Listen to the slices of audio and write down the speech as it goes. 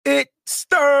It's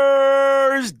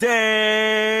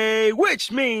Thursday,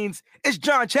 which means it's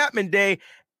John Chapman Day,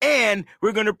 and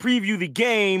we're going to preview the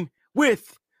game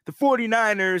with the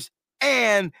 49ers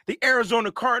and the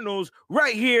Arizona Cardinals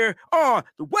right here on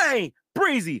the Wayne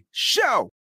Breezy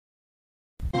Show.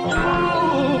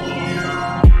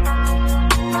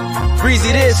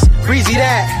 Breezy this, breezy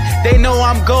that. They know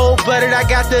I'm gold-blooded. I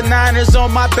got the Niners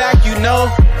on my back, you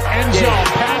know.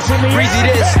 Breezy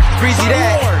this, breezy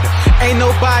that. Ain't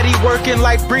nobody working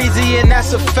like Breezy, and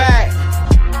that's a fact.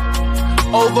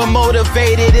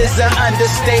 Overmotivated is an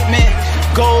understatement.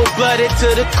 Gold-blooded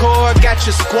to the core, got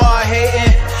your squad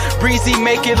hating. Breezy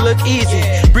make it look easy.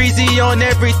 Breezy on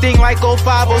everything like 05,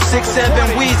 06,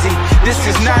 07 Wheezy. This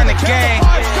is not a game.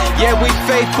 Yeah, we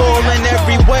faithful in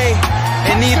every way.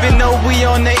 And even though we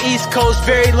on the East Coast,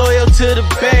 very loyal to the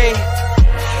Bay.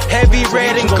 Heavy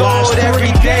red and gold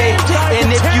every day. And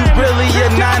if you really a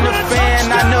Niner fan,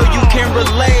 I know you can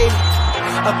relate.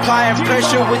 Applying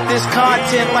pressure with this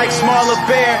content like Smaller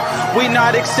Bear. We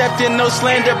not accepting no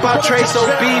slander about Trey, so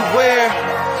beware.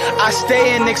 I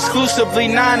stay in exclusively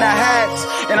Niner hats.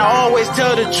 And I always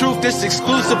tell the truth, this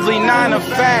exclusively Niner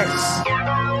facts.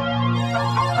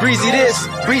 Breezy this,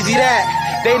 breezy that.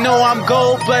 They know I'm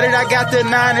gold-blooded. I got the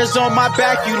Niners on my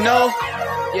back, you know.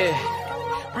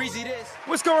 Yeah. Breezy this.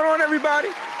 What's going on, everybody?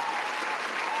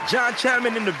 John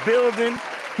Chapman in the building.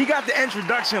 He got the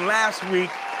introduction last week,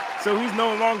 so he's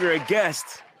no longer a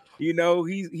guest. You know,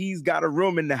 he's got a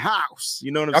room in the house.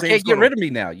 You know what I'm saying? You can't get rid of me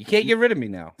now. You can't get rid of me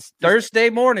now. Thursday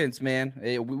mornings, man.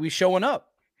 We showing up.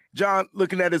 John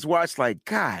looking at his watch like,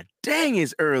 God dang,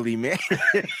 it's early, man.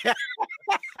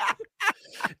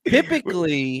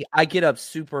 Typically, I get up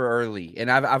super early, and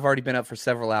I've already been up for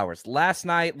several hours. Last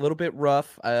night, a little bit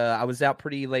rough. I was out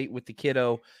pretty late with the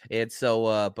kiddo, and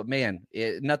so, but man,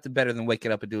 nothing better than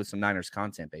waking up and doing some Niners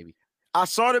content, baby. I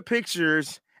saw the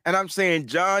pictures, and I'm saying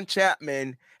John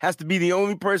Chapman has to be the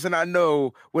only person I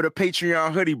know with a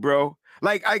Patreon hoodie, bro.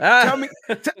 Like, tell me,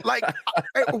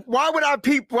 why did I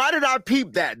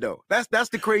peep that though? That's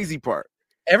the crazy part.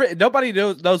 Nobody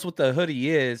knows what the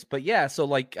hoodie is, but yeah. So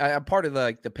like, I'm part of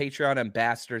the Patreon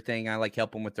ambassador thing. I like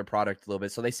help them with their product a little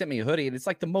bit. So they sent me a hoodie, and it's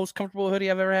like the most comfortable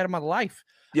hoodie I've ever had in my life.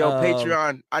 Yo,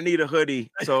 Patreon, I need a hoodie,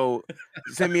 so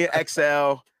send me an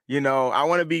XL. You know, I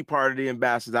want to be part of the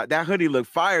ambassadors. That hoodie looked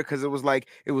fire because it was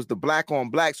the black on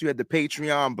black. So you had the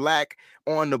Patreon black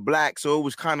on the black. So it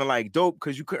was kind of like dope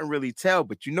because you couldn't really tell,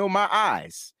 but you know my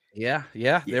eyes. Yeah.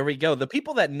 There we go. The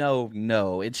people that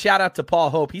know. And shout out to Paul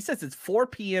Hope. He says it's 4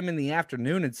 p.m. in the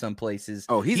afternoon in some places.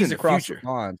 Oh, he's across the future. The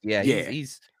pond. Yeah.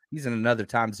 He's in another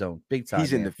time zone. Big time.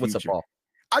 He's in the future. What's up, Paul?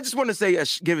 I just want to say,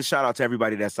 give a shout out to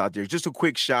everybody that's out there. Just a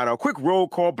quick shout out, quick roll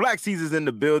call. Black Caesar's in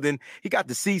the building. He got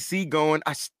the CC going.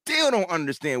 I still don't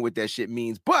understand what that shit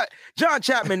means, but John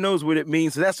Chapman knows what it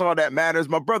means, so that's all that matters.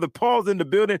 My brother Paul's in the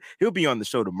building. He'll be on the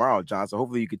show tomorrow, John, so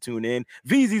hopefully you can tune in.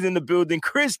 VZ's in the building.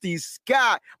 Christy,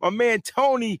 Scott, my man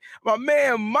Tony, my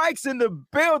man Mike's in the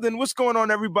building. What's going on,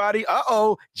 everybody?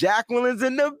 Jacqueline's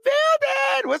in the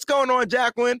building. What's going on,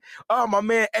 Jacqueline? My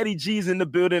man Eddie G's in the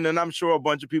building, and I'm sure a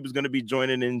bunch of people's going to be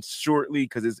joining in shortly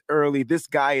because it's early. This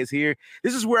guy is here.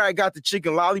 This is where I got the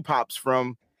chicken lollipops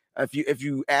from. If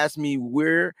you ask me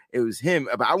where, it was him.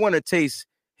 But I want to taste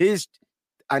his.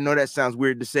 I know that sounds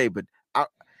weird to say, but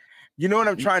you know what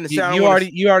I'm trying to say. You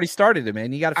already started it,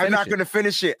 man. You got to. I'm not going to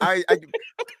finish it.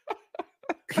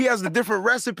 He has a different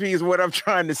recipe, is what I'm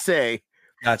trying to say.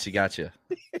 Gotcha.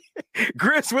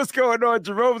 Chris, what's going on?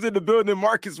 Jerome's in the building.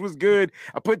 Marcus, was good.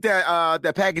 I put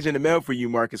that package in the mail for you,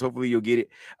 Marcus. Hopefully you'll get it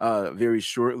very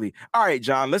shortly. All right,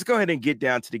 John, let's go ahead and get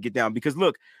down to the get down because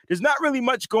look, there's not really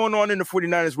much going on in the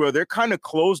 49ers world. They're kind of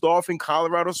closed off in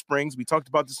Colorado Springs. We talked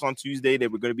about this on Tuesday. They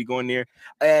were going to be going there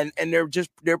and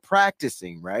they're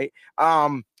practicing, right?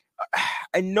 I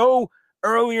know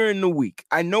earlier in the week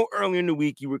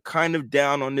you were kind of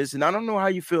down on this, and I don't know how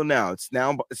you feel now. It's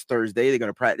Thursday. They're going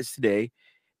to practice today.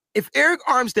 If Eric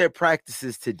Armstead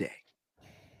practices today,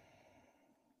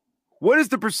 what is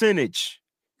the percentage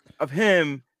of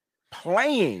him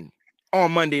playing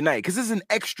on Monday night? Because it's an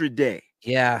extra day.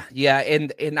 Yeah,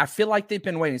 and I feel like they've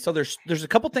been waiting. So there's a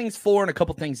couple things for and a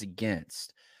couple things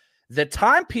against. The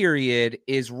time period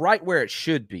is right where it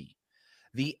should be.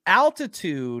 The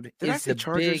altitude is the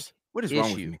big. What is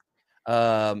issue.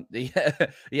 Wrong with me?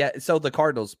 Yeah. So the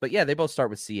Cardinals, but yeah, they both start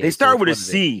with C. They start with a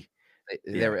C.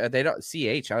 They don't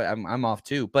CH. I'm off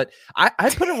too, but I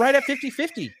put it right at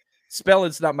 50-50.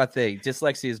 Spelling's not my thing.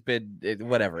 Dyslexia has been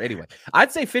whatever. Anyway, I'd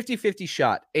say 50-50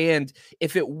 shot. And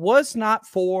if it was not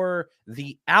for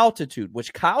the altitude,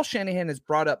 which Kyle Shanahan has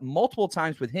brought up multiple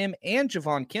times with him and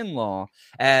Javon Kinlaw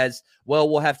as well,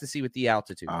 we'll have to see with the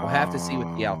altitude. We'll have to see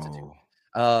with the altitude.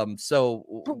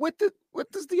 So But what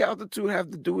does the altitude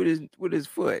have to do with his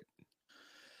foot?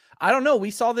 I don't know. We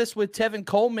saw this with Tevin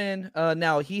Coleman.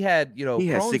 Now he had, He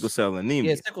has Crohn's. sickle cell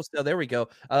anemia. Yeah, sickle cell. There we go.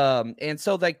 And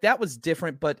so like that was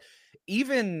different. But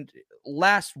even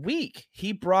last week,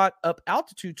 he brought up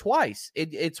altitude twice.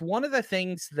 It's one of the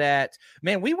things that,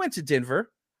 man, we went to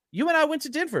Denver. You and I went to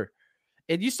Denver,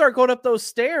 and you start going up those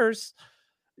stairs.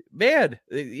 Man,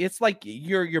 it's like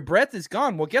your breath is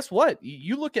gone. Well, guess what?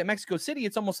 You look at Mexico City;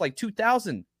 it's almost like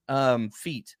 2,000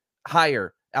 feet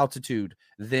higher altitude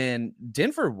than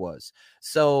Denver was.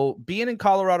 So being in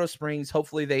Colorado Springs,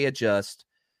 hopefully they adjust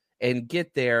and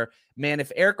get there. Man,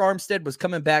 if Eric Armstead was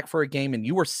coming back for a game and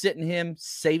you were sitting him,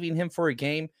 saving him for a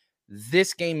game,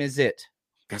 this game is it.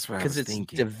 That's what I was thinking.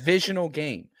 Because it's divisional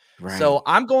game. Right. So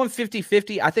I'm going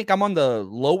 50-50. I think I'm on the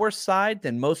lower side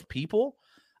than most people.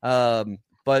 But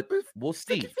we'll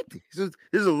see. 50-50. So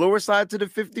there's a lower side to the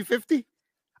 50-50?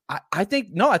 I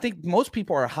think most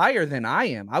people are higher than I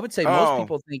am. I would say most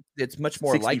people think it's much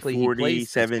more 60, likely 40, he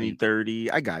plays 70-30.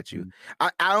 I got you.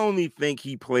 I only think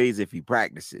he plays if he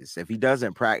practices. If he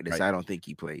doesn't practice, right, I don't think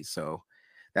he plays. So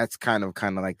that's kind of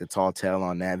like the tall tale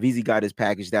on that. VZ got his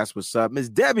package. That's what's up. Miss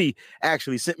Debbie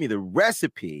actually sent me the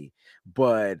recipe,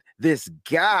 but this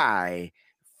guy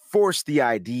forced the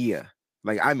idea.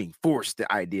 Forced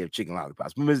the idea of chicken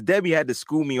lollipops. But Miss Debbie had to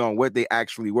school me on what they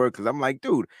actually were, because I'm like,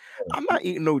 dude, I'm not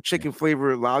eating no chicken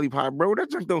flavored lollipop, bro. That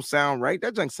junk don't sound right.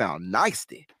 That junk sound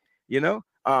nasty,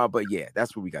 But yeah,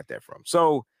 that's where we got that from.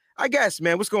 So I guess,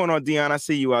 man, what's going on, Dion? I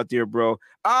see you out there, bro.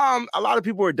 A lot of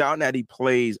people are doubting that he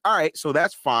plays. All right, so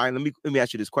that's fine. Let me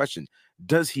ask you this question: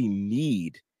 does he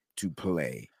need to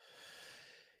play?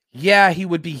 Yeah, he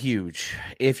would be huge.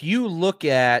 If you look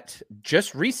at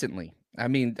just recently, I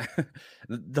mean,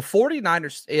 the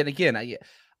 49ers, and again,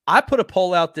 I put a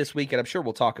poll out this week, and I'm sure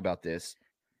we'll talk about this,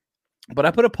 but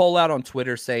I put a poll out on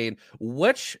Twitter saying,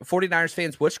 which 49ers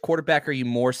fans, which quarterback are you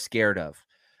more scared of?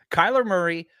 Kyler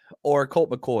Murray or Colt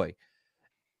McCoy?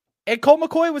 And Colt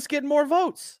McCoy was getting more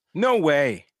votes. No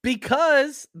way.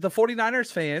 Because the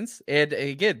 49ers fans, and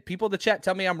again, people in the chat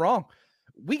tell me I'm wrong,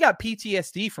 we got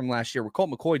PTSD from last year where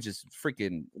Colt McCoy just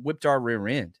freaking whipped our rear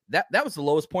end. That was the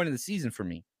lowest point of the season for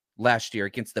me last year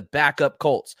against the backup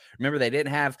Colts. Remember, they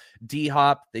didn't have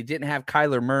D-Hop. They didn't have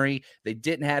Kyler Murray. They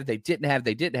didn't have,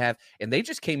 and they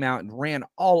just came out and ran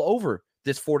all over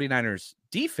this 49ers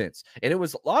defense. And it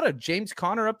was a lot of James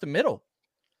Conner up the middle.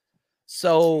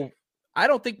 So I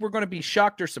don't think we're going to be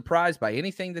shocked or surprised by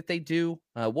anything that they do.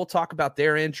 We'll talk about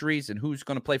their injuries and who's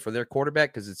going to play for their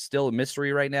quarterback, because it's still a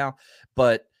mystery right now.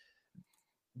 But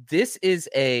this is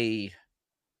a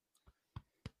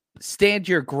stand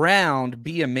your ground,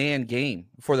 be a man game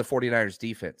for the 49ers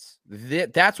defense.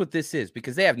 That's what this is,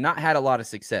 because they have not had a lot of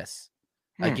success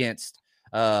against.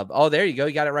 There you go.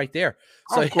 You got it right there.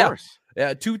 So, of course.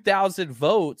 2,000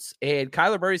 votes, and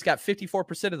Kyler Murray's got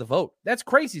 54% of the vote. That's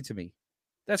crazy to me.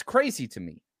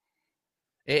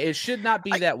 It should not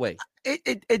be that way.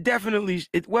 It definitely.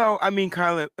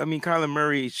 Kyler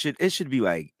Murray should be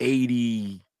like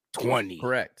 80-20.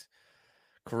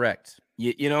 Correct.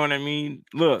 You know what I mean?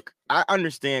 Look, I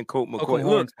understand Colt McCoy.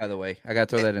 Look, by the way, I got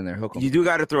to throw that in there. You do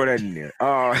got to throw that in there.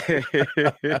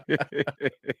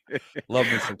 Love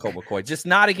me some Colt McCoy. Just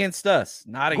not against us.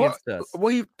 Well,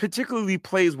 he particularly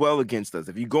plays well against us.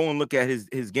 If you go and look at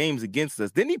his games against us,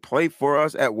 didn't he play for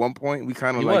us at one point? We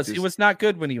kind of He was not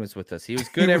good when he was with us. He was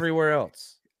good everywhere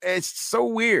else. It's so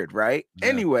weird, right? Yeah.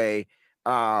 Anyway,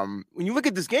 when you look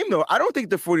at this game, though, I don't think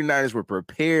the 49ers were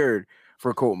prepared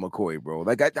for Colt McCoy, bro.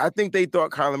 Like, I think they thought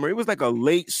Kyler Murray was like a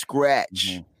late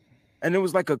scratch, and it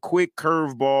was like a quick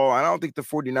curveball. I don't think the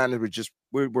 49ers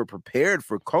were prepared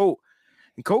for Colt.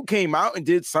 And Colt came out and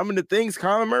did some of the things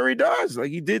Kyler Murray does.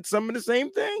 Like, he did some of the same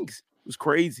things. It was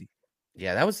crazy.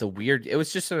 Yeah, that was it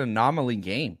was just an anomaly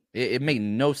game. It made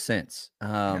no sense,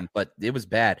 but it was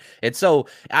bad. And so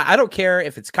I don't care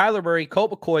if it's Kyler Murray,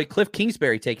 Colt McCoy, Cliff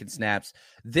Kingsbury taking snaps.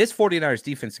 This 49ers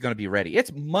defense is going to be ready. It's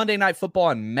Monday Night Football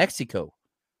in Mexico,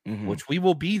 which we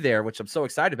will be there, which I'm so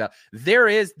excited about.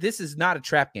 This is not a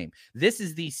trap game. This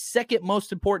is the second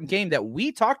most important game that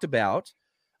we talked about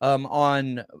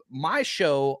on my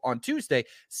show on Tuesday.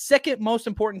 Second most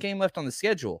important game left on the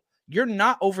schedule. You're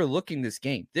not overlooking this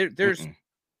game.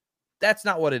 That's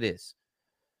not what it is.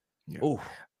 Yeah.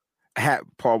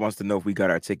 Paul wants to know if we got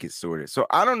our tickets sorted. So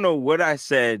I don't know what I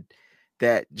said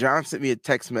that John sent me a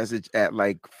text message at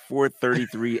like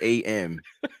 4:33 a.m.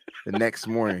 the next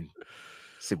morning.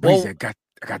 Said, Breezy, I got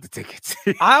the tickets.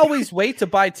 I always wait to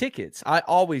buy tickets. I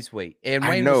always wait. And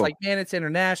Wayne was like, man, it's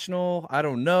international. I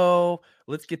don't know.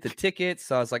 let's get the tickets.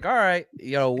 So I was like, all right,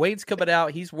 Wayne's coming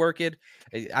out. He's working.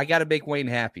 I got to make Wayne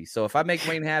happy. So if I make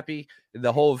Wayne happy,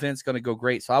 the whole event's going to go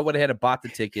great. So I went ahead and bought the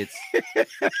tickets.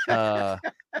 And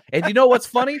you know what's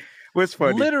funny? What's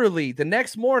funny? Literally the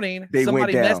next morning,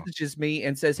 somebody messages me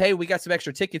and says, hey, we got some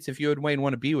extra tickets if you and Wayne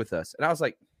want to be with us. And I was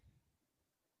like,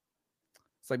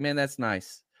 man, that's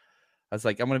nice. I was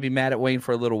like, I'm going to be mad at Wayne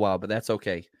for a little while, but that's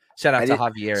okay. Shout out to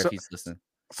Javier if he's listening.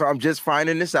 So I'm just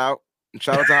finding this out.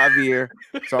 Shout out to Javier.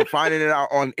 So I'm finding it out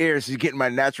on air. So he's getting my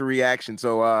natural reaction.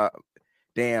 So,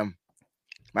 damn,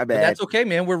 my bad. But that's okay,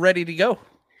 man. We're ready to go.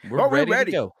 We're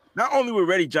ready to go. Not only we're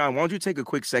ready, John, why don't you take a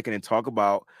quick second and talk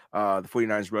about the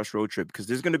 49ers Rush Road Trip? Because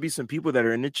there's going to be some people that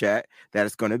are in the chat that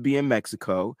is going to be in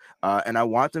Mexico, and I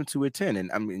want them to attend.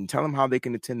 And tell them how they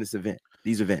can attend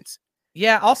these events.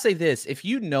 Yeah, I'll say this. If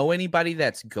you know anybody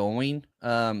that's going,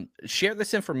 share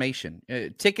this information.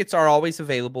 Tickets are always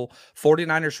available.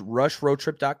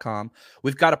 49ersrushroadtrip.com.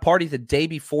 We've got a party the day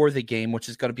before the game, which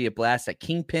is going to be a blast at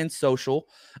Kingpin Social.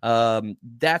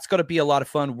 That's going to be a lot of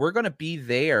fun. We're going to be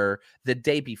there the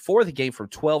day before the game from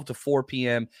 12 to 4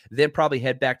 p.m., then probably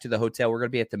head back to the hotel. We're going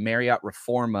to be at the Marriott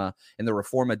Reforma in the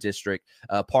Reforma district,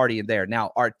 partying there.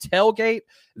 Now, our tailgate,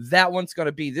 that one's going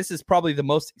to be, this is probably the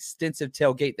most extensive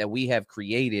tailgate that we have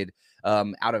created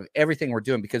out of everything we're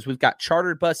doing, because we've got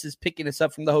chartered buses picking us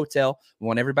up from the hotel. We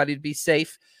want everybody to be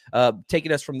safe,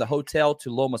 taking us from the hotel to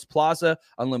Lomas Plaza,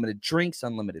 unlimited drinks,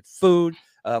 unlimited food.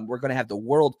 We're going to have the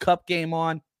World Cup game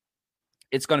on.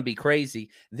 It's going to be crazy.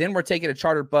 Then we're taking a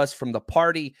chartered bus from the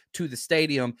party to the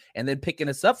stadium, and then picking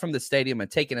us up from the stadium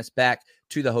and taking us back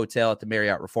to the hotel at the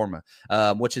Marriott Reforma,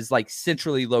 which is like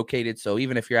centrally located. So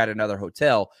even if you're at another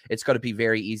hotel, it's going to be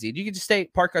very easy. You can just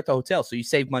park at the hotel, so you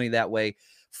save money that way.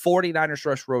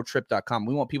 49ersrushroadtrip.com.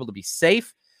 We want people to be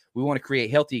safe. We want to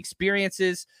create healthy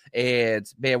experiences, and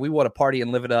man, we want to party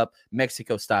and live it up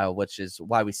Mexico style, which is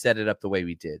why we set it up the way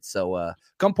we did. So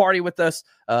come party with us.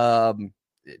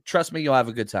 Trust me, you'll have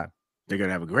a good time. They're going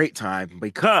to have a great time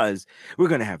because we're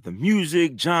going to have the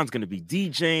music. John's going to be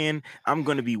DJing. I'm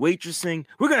going to be waitressing.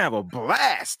 We're going to have a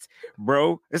blast,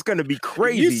 bro. It's going to be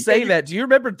crazy. You say that. Do you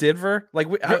remember Denver? Like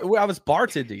I was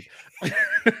bartending.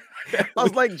 I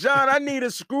was like, John, I need a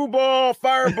screwball,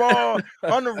 fireball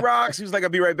on the rocks. He was like, I'll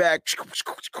be right back.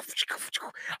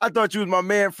 I thought you was my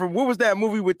man from, what was that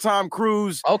movie with Tom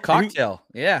Cruise? Oh, Cocktail.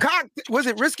 Yeah. Was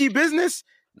it Risky Business?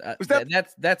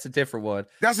 That's a different one.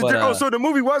 So the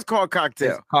movie was called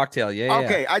Cocktail. Cocktail, yeah.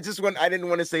 Okay, I didn't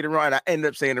want to say the wrong. I ended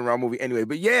up saying the wrong movie anyway.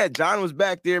 But yeah, John was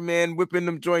back there, man, whipping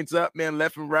them joints up, man,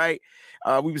 left and right.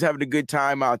 We was having a good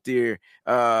time out there.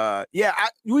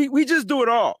 We just do it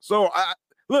all. So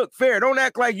look, Fair, don't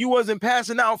act like you wasn't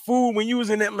passing out food when you was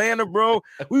in Atlanta, bro.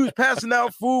 We was passing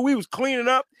out food. We was cleaning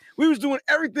up. We was doing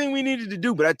everything we needed to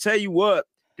do. But I tell you what,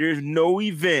 there's no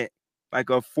event like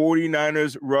a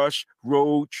 49ers Rush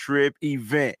Road Trip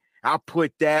event. I'll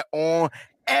put that on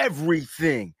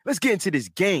everything. Let's get into this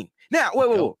game. Now,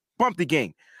 wait. Bump the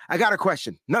game. I got a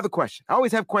question. Another question. I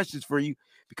always have questions for you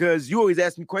because you always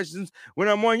ask me questions when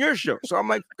I'm on your show. So I'm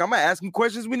like, I'm going to ask him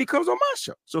questions when he comes on my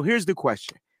show. So here's the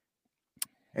question.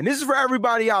 And this is for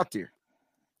everybody out there.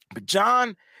 But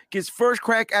John gets first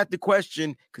crack at the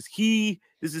question because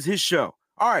this is his show.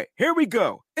 All right, here we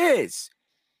go. Is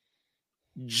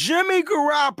Jimmy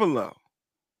Garoppolo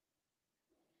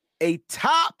a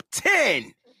top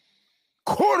 10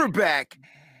 quarterback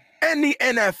in the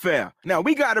NFL? Now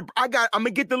I'm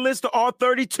gonna get the list of all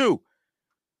 32.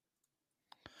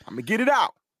 I'm gonna get it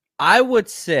out. I would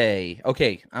say,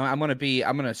 okay, I'm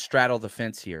gonna straddle the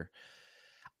fence here.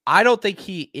 I don't think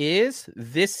he is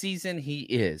this season. He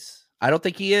is. I don't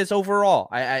think he is overall.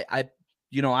 I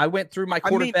went through my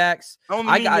quarterbacks.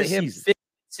 I got him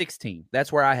 16.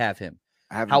 That's where I have him.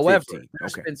 However,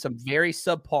 there's been some very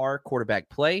subpar quarterback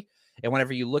play. And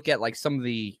whenever you look at like some of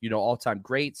the, all-time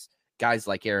greats, guys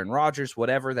like Aaron Rodgers,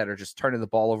 whatever, that are just turning the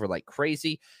ball over like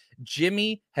crazy,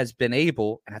 Jimmy has been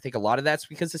able, and I think a lot of that's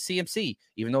because of CMC,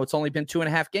 even though it's only been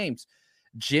 2.5 games,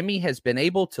 Jimmy has been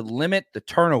able to limit the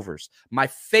turnovers. My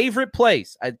favorite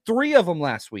plays, I had 3 of them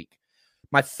last week.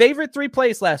 My favorite 3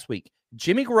 plays last week,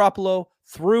 Jimmy Garoppolo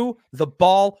threw the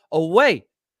ball away.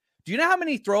 Do you know how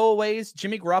many throwaways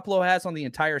Jimmy Garoppolo has on the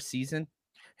entire season?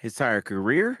 His entire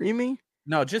career, you mean?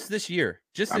 No, just this year.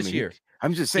 Year.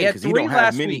 I'm just saying because he don't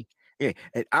have many. Yeah,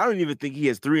 and I don't even think he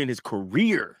has 3 in his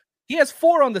career. He has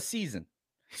 4 on the season.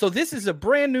 So this is a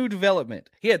brand new development.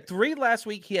 He had 3 last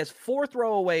week. He has 4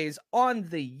 throwaways on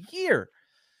the year.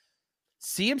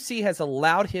 CMC has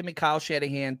allowed him and Kyle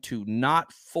Shanahan to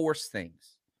not force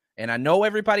things. And I know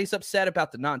everybody's upset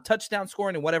about the non-touchdown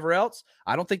scoring and whatever else.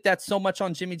 I don't think that's so much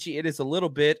on Jimmy G. It is a little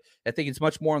bit. I think it's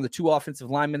much more on the two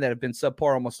offensive linemen that have been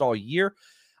subpar almost all year.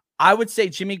 I would say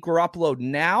Jimmy Garoppolo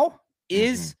now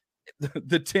is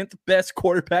the 10th best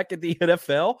quarterback in the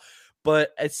NFL,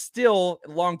 but it's still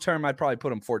long-term, I'd probably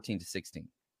put him 14 to 16.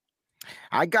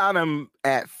 I got him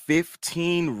at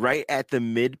 15, right at the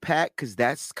mid-pack, because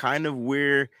that's kind of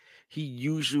where he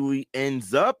usually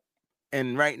ends up.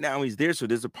 And right now he's there, so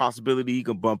there's a possibility he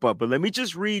can bump up. But let me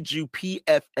just read you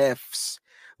PFF's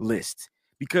list,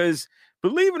 because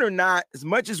believe it or not, as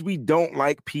much as we don't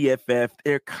like PFF,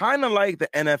 they're kind of like the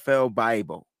NFL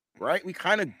Bible, right? We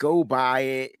kind of go by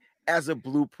it as a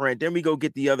blueprint. Then we go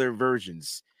get the other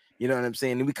versions. You know what I'm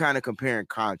saying? And we kind of compare and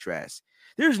contrast.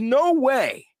 There's no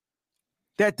way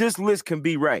that this list can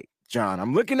be right, John.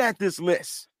 I'm looking at this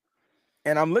list,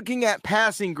 and I'm looking at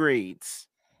passing grades,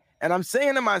 and I'm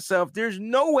saying to myself, there's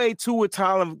no way Tua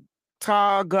Tagovailoa,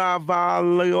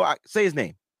 say his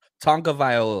name.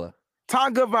 Tagovailoa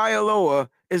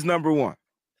is number one.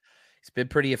 He's been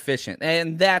pretty efficient,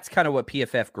 and that's kind of what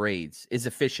PFF grades is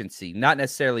efficiency, not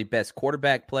necessarily best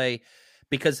quarterback play,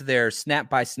 because of their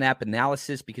snap-by-snap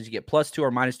analysis, because you get +2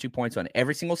 or -2 points on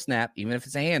every single snap, even if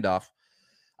it's a handoff.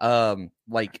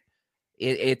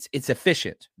 It's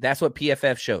efficient. That's what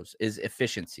PFF shows, is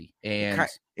efficiency. And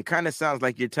it kind of sounds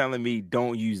like you're telling me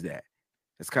don't use that.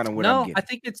 That's kind of what I'm getting.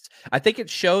 I think it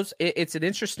shows it's an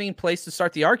interesting place to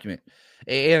start the argument.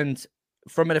 And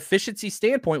from an efficiency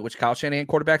standpoint, which Kyle Shanahan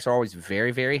quarterbacks are always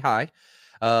very, very high.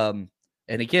 And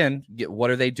again,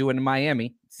 what are they doing in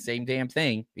Miami? Same damn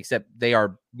thing, except they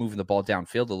are moving the ball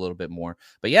downfield a little bit more.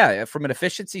 But yeah, from an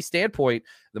efficiency standpoint,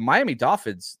 the Miami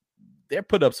Dolphins, they're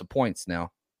put up some points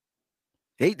now.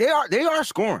 They are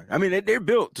scoring. I mean, they're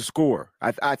built to score.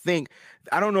 I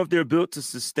don't know if they're built to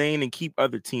sustain and keep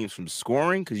other teams from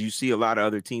scoring, because you see a lot of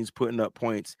other teams putting up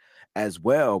points as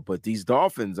well. But these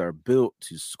Dolphins are built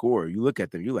to score. You look at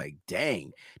them, you're like,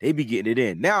 dang, they be getting it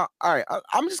in. Now, all right,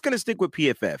 I'm just going to stick with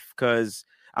PFF because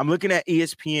I'm looking at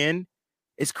ESPN.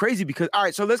 It's crazy because, all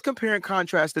right, so let's compare and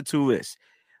contrast the two lists.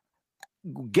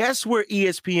 Guess where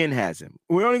ESPN has him?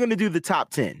 We're only going to do the top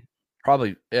 10.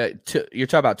 Probably. You're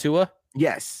talking about Tua?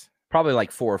 Yes. Probably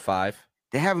like 4 or 5.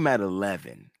 They have him at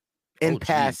 11 in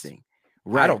passing.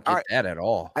 Right. I don't get that at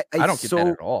all. I don't get that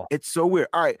at all. It's so weird.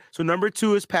 All right. So number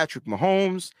 2 is Patrick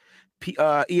Mahomes.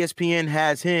 ESPN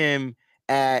has him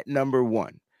at number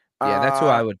 1. Yeah, that's who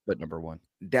I would put number 1.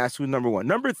 That's who's number 1.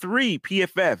 Number 3,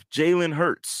 PFF, Jalen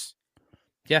Hurts.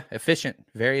 Yeah, efficient,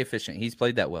 very efficient. He's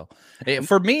played that well.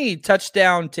 For me,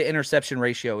 touchdown to interception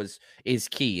ratio is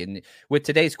key. And with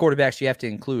today's quarterbacks, you have to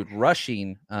include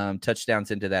rushing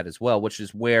touchdowns into that as well, which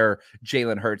is where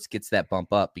Jalen Hurts gets that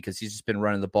bump up, because he's just been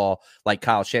running the ball like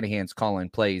Kyle Shanahan's calling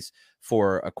plays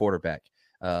for a quarterback.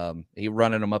 He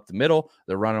running them up the middle.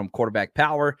 They're running them quarterback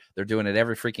power. They're doing it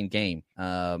every freaking game.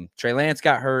 Trey Lance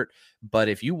got hurt, but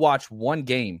if you watch one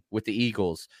game with the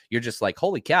Eagles, you're just like,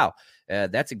 holy cow,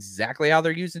 that's exactly how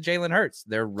they're using Jalen Hurts.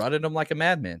 They're running them like a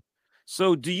madman.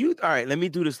 So all right, let me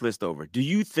do this list over. Do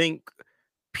you think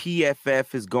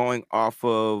PFF is going off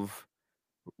of,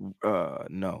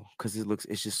 no, because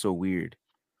it's just so weird.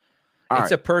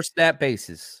 It's a per stat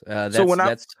basis. So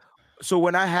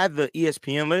when I had the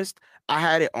ESPN list, I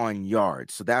had it on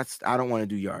yards. So I don't want to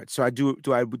do yards. So do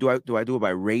I do it by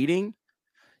rating?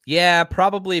 Yeah,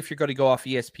 probably if you're going to go off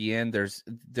ESPN, there's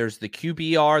the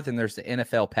QBR, then there's the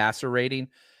NFL passer rating.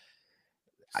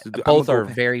 So both are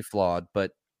very flawed,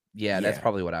 but yeah, that's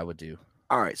probably what I would do.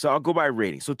 All right, so I'll go by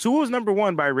rating. So Tua is number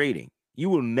 1 by rating. You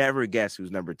will never guess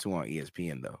who's number 2 on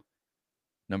ESPN, though.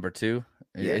 Number 2?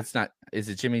 Yeah. It's not. Is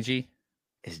it Jimmy G?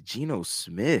 It's Geno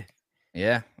Smith.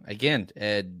 Yeah, again,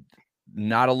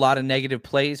 not a lot of negative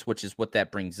plays, which is what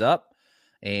that brings up.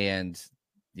 And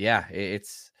yeah,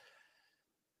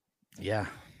 yeah.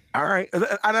 All right. And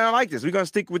I like this. We're going to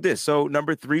stick with this. So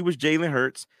number 3 was Jalen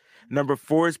Hurts. Number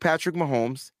 4 is Patrick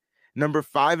Mahomes. Number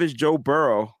 5 is Joe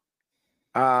Burrow.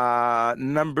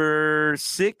 Number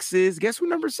 6 is, guess who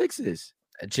number 6 is?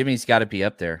 Jimmy's got to be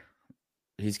up there.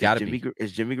 He's got to be.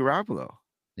 It's Jimmy Garoppolo.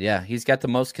 Yeah, he's got the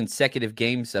most consecutive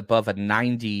games above a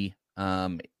 90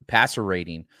 passer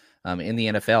rating in the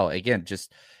NFL. Again,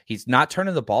 just he's not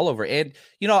turning the ball over. And,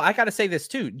 I got to say this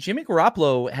too. Jimmy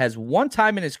Garoppolo has one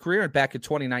time in his career back in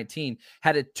 2019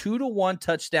 had a 2-to-1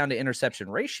 touchdown to interception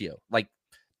ratio. Like,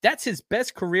 that's his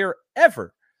best career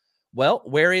ever. Well,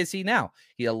 where is he now?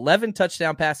 He 11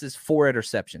 touchdown passes, 4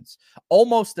 interceptions,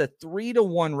 almost a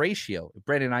 3-to-1 ratio. If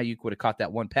Brandon Ayuk would have caught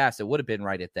that one pass, it would have been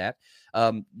right at that.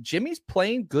 Jimmy's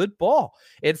playing good ball.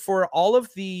 And for all of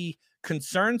the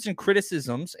concerns and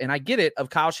criticisms, and I get it, of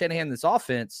Kyle Shanahan, this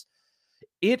offense,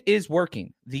 It is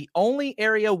working. The only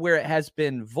area where it has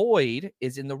been void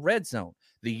is in the red zone.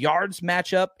 The yards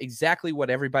match up exactly what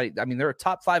everybody, I mean, they're a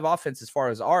top 5 offense as far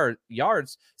as our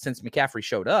yards since McCaffrey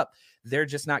showed up. They're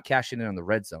just not cashing in on the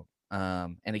red zone.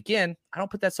 And again, I don't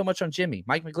put that so much on Jimmy.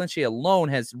 Mike McGlinchey alone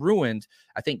has ruined,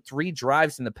 I think, 3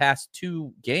 drives in the past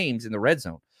 2 games in the red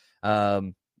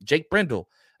zone. Jake Brindle,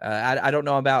 I don't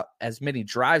know about as many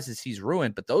drives as he's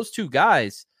ruined, but those 2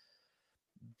 guys,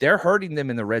 they're hurting them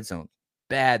in the red zone.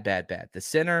 Bad. The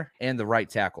center and the right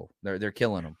tackle, they're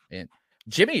killing them. And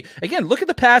Jimmy, again, look at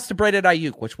the pass to Brandon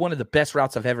Ayuk, which one of the best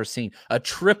routes I've ever seen. A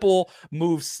triple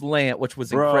move slant, which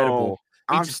was incredible.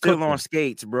 I'm still on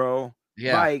skates, bro.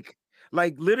 Yeah.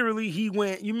 Like literally he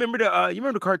went, you remember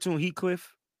the cartoon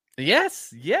Heathcliff?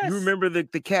 Yes. You remember the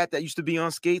cat that used to be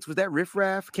on skates? Was that Riff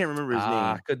Raff? Can't remember his name.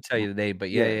 I couldn't tell you the name,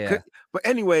 but yeah. But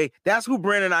anyway, that's who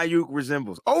Brandon Ayuk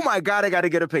resembles. Oh my God, I got to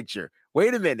get a picture.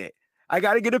 Wait a minute. I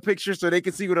got to get a picture so they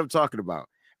can see what I'm talking about.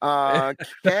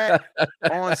 Cat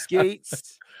on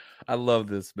skates. I love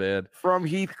this, man. From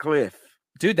Heathcliff.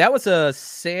 Dude, that was a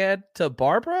Santa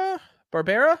Barbara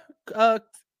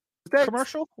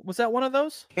commercial. Was that one of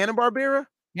those? Hanna-Barbera,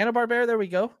 there we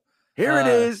go. Here it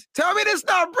is. Tell me this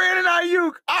not Brandon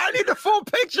Ayuk. I need the full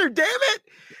picture, damn it.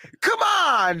 Come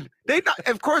on.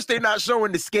 Of course they're not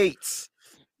showing the skates.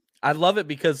 I love it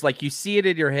because like you see it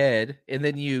in your head and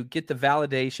then you get the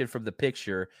validation from the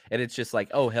picture and it's just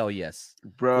like, oh, hell yes.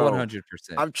 Bro, 100%.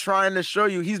 I'm trying to show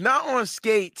you. He's not on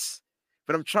skates,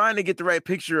 but I'm trying to get the right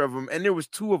picture of him. And there was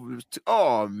 2 of them.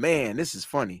 Oh, man, this is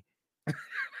funny.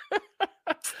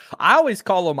 I always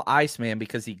call him Iceman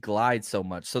because he glides so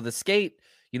much. So the skate,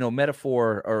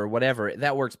 metaphor or whatever,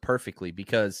 that works perfectly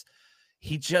because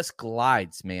he just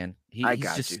glides, man. He's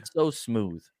just so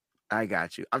smooth. I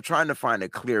got you. I'm trying to find a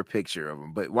clear picture of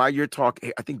him, but while you're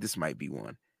talking, I think this might be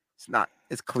one.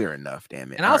 It's clear enough,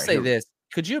 damn it. And I'll say this.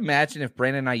 Could you imagine if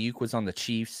Brandon Ayuk was on the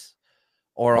Chiefs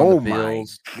or on the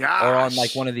Bills or on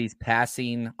like one of these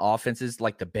passing offenses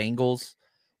like the Bengals,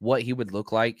 what he would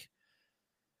look like?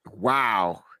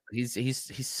 Wow. He's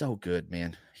so good,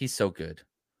 man. He's so good.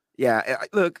 Yeah.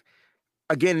 Look,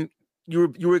 again,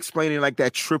 you were explaining like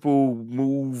that triple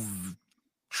move,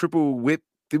 triple whip.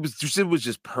 It was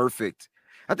just perfect.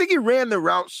 I think he ran the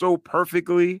route so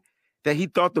perfectly that he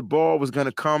thought the ball was going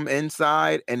to come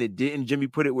inside and it didn't. Jimmy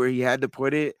put it where he had to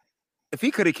put it. If he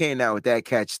could have came out with that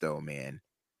catch though, man,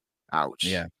 ouch.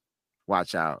 Yeah.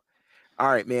 Watch out. All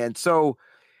right, man. So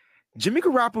Jimmy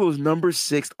Garoppolo is number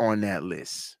 6 on that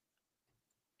list.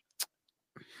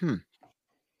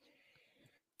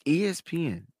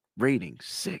 ESPN rating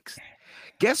 6.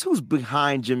 Guess who's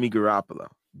behind Jimmy Garoppolo?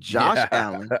 Josh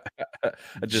Allen,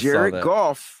 Jared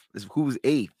Goff, who's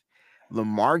 8th,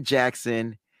 Lamar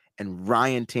Jackson, and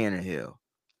Ryan Tannehill.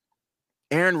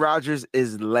 Aaron Rodgers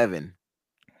is 11.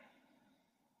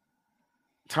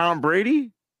 Tom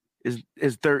Brady is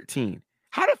 13.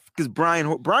 How the fuck is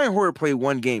Brian Hoyer played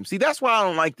 1 game? See, that's why I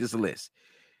don't like this list.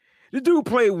 The dude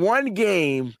played 1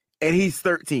 game and he's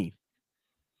 13.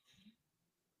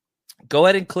 Go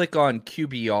ahead and click on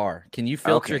QBR. Can you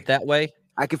filter it that way?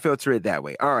 I can filter it that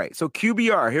way. All right. So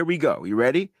QBR, here we go. You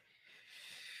ready?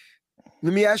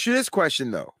 Let me ask you this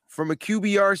question, though. From a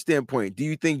QBR standpoint, do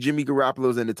you think Jimmy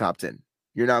Garoppolo's in the top 10?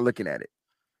 You're not looking at it.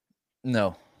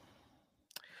 No.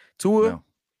 Tua,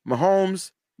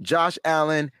 Mahomes, Josh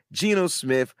Allen, Geno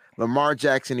Smith, Lamar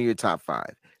Jackson in your top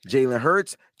 5. Jalen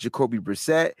Hurts, Jacoby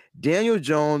Brissett, Daniel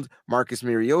Jones, Marcus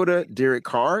Mariota, Derek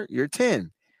Carr, you're 10.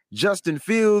 Justin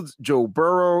Fields, Joe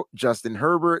Burrow, Justin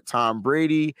Herbert, Tom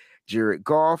Brady, Jared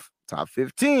Goff, top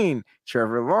 15.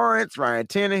 Trevor Lawrence, Ryan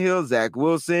Tannehill, Zach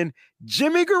Wilson,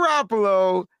 Jimmy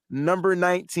Garoppolo, number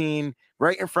 19,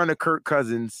 right in front of Kirk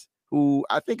Cousins, who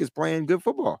I think is playing good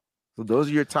football. So those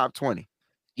are your top 20.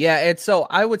 Yeah, and so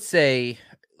I would say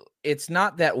it's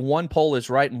not that one poll is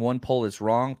right and one poll is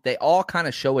wrong. They all kind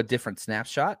of show a different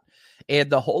snapshot.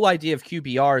 And the whole idea of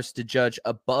QBR is to judge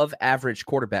above average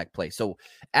quarterback play. So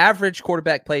average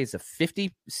quarterback play is a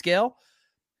 50 scale.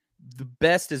 The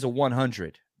best is a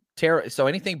 100. So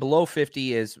anything below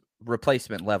 50 is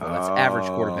replacement level. That's average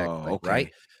quarterback play,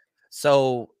 right?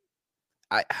 So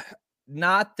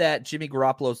not that Jimmy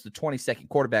Garoppolo is the 22nd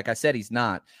quarterback. I said he's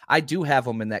not. I do have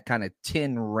him in that kind of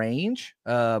 10 range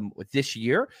with this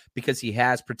year because he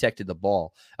has protected the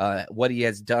ball. What he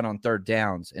has done on third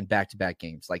downs in back-to-back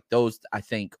games, like those, I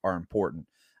think are important.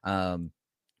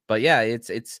 But yeah,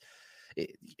 it's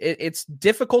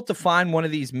difficult to find one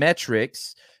of these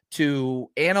metrics to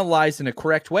analyze in a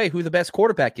correct way who the best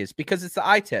quarterback is because it's the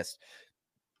eye test.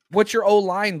 What's your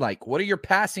O-line like? What are your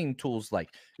passing tools like?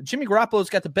 Jimmy Garoppolo's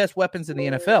got the best weapons in the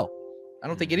NFL. I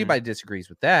don't think anybody disagrees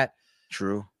with that.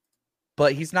 True.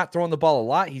 but he's not throwing the ball a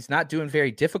lot. He's not doing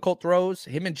very difficult throws.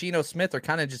 Him and Geno Smith are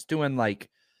kind of just doing like,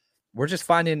 we're just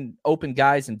finding open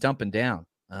guys and dumping down,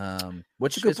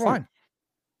 which is fine.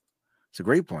 It's a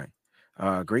great point.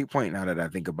 Great point now that I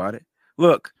think about it.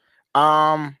 Look,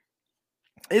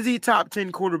 is he top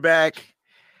 10 quarterback?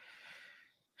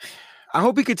 I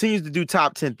hope he continues to do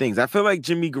top 10 things. I feel like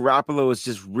Jimmy Garoppolo is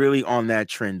just really on that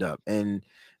trend up. And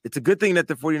it's a good thing that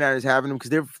the 49ers having him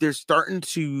because they're starting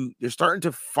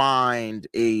to find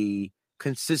a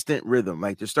consistent rhythm.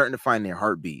 Like they're starting to find their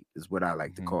heartbeat, is what I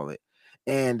like to call it.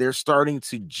 And they're starting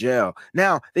to gel.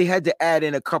 Now, they had to add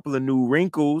in a couple of new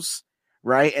wrinkles,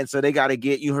 right? And so they got to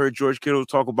you heard George Kittle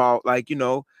talk about, like,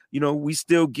 we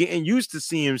still getting used to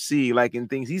CMC, like, and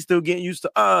things. He's still getting used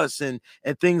to us and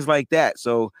things like that.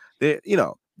 So they,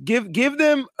 give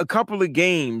them a couple of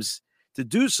games to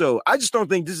do so. I just don't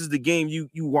think this is the game you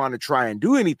want to try and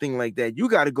do anything like that. You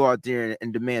got to go out there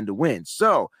and demand a win.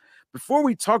 So before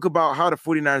we talk about how the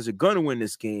 49ers are going to win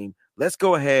this game, let's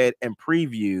go ahead and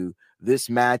preview this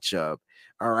matchup.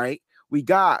 All right. We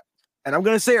got, and I'm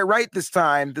going to say it right this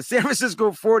time, the San Francisco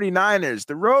 49ers,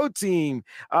 the road team,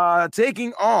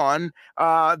 taking on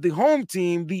the home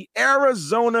team, the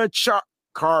Arizona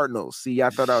Cardinals. See, I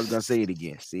thought I was going to say it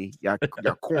again. See, y'all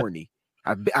corny.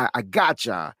 I got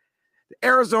y'all. The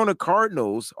Arizona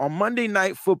Cardinals on Monday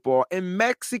Night Football in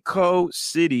Mexico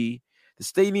City. The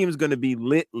stadium is going to be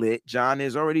lit. John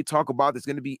has already talked about there's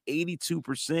going to be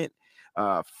 82%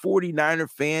 49er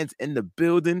fans in the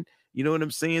building. You know what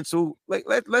I'm saying? So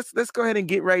let's go ahead and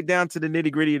get right down to the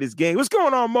nitty gritty of this game. What's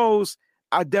going on, Mose?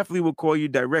 I definitely will call you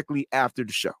directly after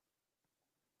the show.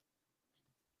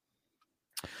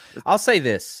 I'll say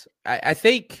this. I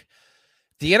think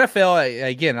the NFL,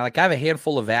 again, like I have a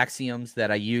handful of axioms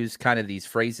that I use, kind of these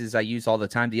phrases I use all the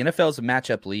time. The NFL is a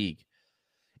matchup league.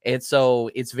 And so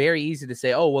it's very easy to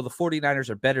say, oh, well, the 49ers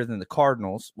are better than the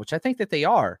Cardinals, which I think that they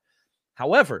are.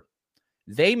 However,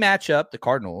 they match up, the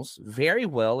Cardinals, very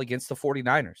well against the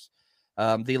 49ers.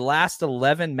 The last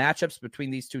 11 matchups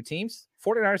between these two teams,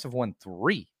 49ers have won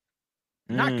 3.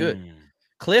 Not good.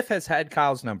 Cliff has had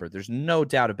Kyle's number. There's no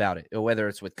doubt about it. Whether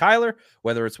it's with Kyler,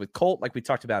 whether it's with Colt, like we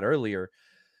talked about earlier,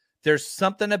 there's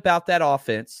something about that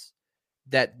offense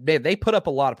that, man, they put up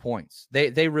a lot of points.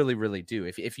 They really, really do.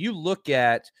 If you look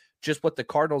at just what the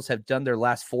Cardinals have done their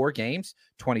last 4 games,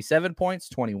 27 points,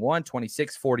 21,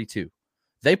 26, 42.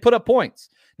 They put up points.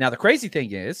 Now, the crazy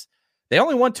thing is they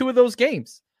only won 2 of those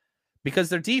games because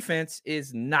their defense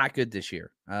is not good this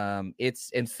year. It's,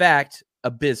 in fact,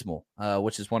 abysmal,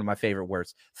 which is one of my favorite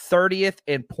words. 30th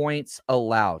in points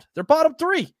allowed. They're bottom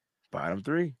 3. Bottom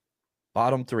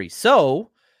 3. So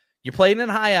you're playing in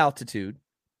high altitude.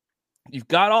 You've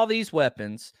got all these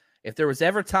weapons. If there was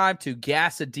ever time to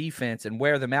gas a defense and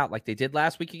wear them out like they did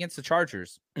last week against the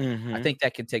Chargers, I think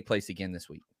that can take place again this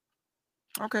week.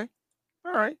 Okay.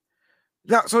 All right.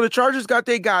 Now, so the Chargers got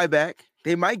their guy back.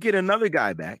 They might get another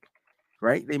guy back,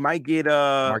 right? They might get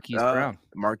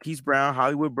Marquise Brown,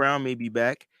 Hollywood Brown may be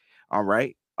back. All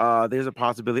right. There's a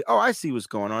possibility. Oh, I see what's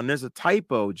going on. There's a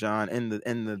typo, John, in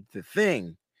the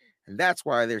thing. And that's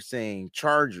why they're saying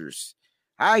Chargers.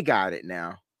 I got it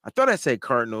now. I thought I said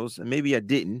Cardinals, and maybe I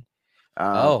didn't.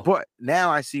 But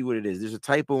now I see what it is. There's a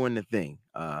typo in the thing.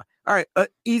 All right,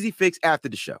 easy fix after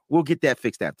the show. We'll get that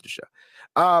fixed after the show.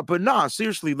 But no,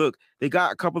 seriously, look, they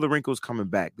got a couple of wrinkles coming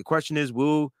back. The question is,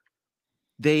 will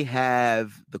they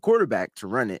have the quarterback to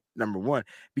run it, number one,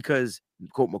 because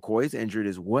Colt McCoy is injured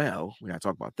as well. We're not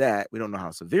talking about that. We don't know how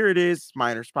severe it is. It's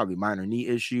minor. It's probably minor knee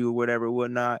issue or whatever,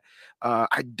 whatnot.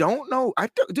 I don't know.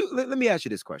 Let me ask you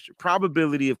this question.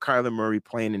 Probability of Kyler Murray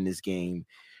playing in this game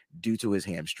due to his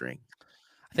hamstring.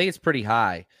 I think it's pretty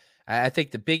high. I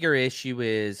think the bigger issue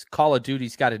is Call of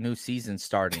Duty's got a new season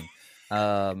starting.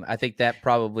 I think that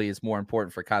probably is more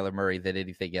important for Kyler Murray than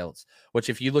anything else, which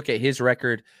if you look at his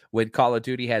record when Call of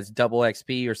Duty has double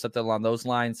XP or something along those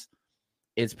lines,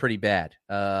 it's pretty bad.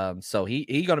 So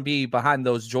he's going to be behind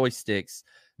those joysticks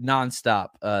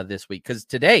nonstop this week. Because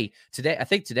today, I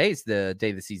think today's the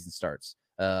day the season starts.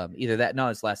 Either that, no,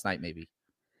 it's last night maybe.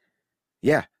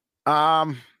 Yeah.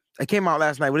 It came out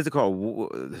last night. What is it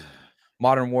called?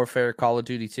 Modern Warfare, Call of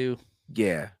Duty 2.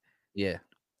 Yeah.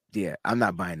 I'm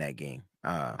not buying that game.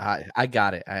 I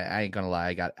got it. I ain't gonna lie.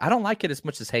 I got it. I don't like it as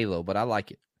much as Halo, but I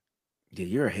like it. Yeah,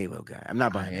 you're a Halo guy. I'm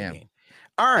not buying that game.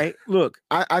 All right, look,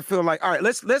 I feel like, all right,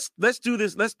 let's do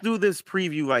this. Let's do this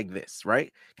preview like this,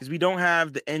 right? Because we don't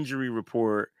have the injury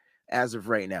report as of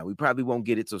right now. We probably won't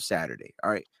get it till Saturday.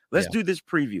 All right, let's do this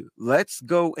preview. Let's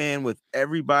go in with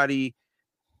everybody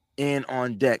in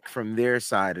on deck from their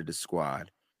side of the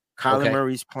squad. Kyler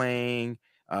Murray's playing.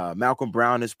 Malcolm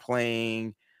Brown is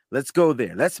playing. Let's go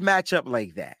there. Let's match up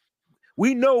like that.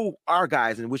 We know our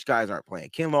guys and which guys aren't playing.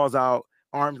 Kinlaw's out.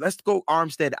 Let's go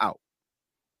Armstead out.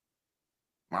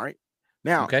 All right.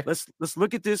 Now, Okay. let's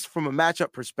look at this from a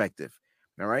matchup perspective.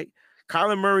 All right.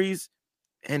 Kyler Murray's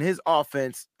and his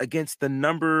offense against the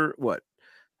number, what?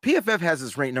 PFF has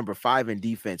us ranked number 5 in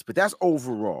defense, but that's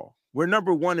overall. We're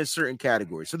number 1 in certain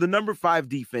categories. So the number 5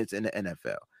 defense in the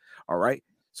NFL. All right.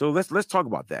 So let's talk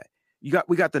about that.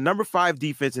 We got the number 5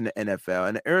 defense in the NFL,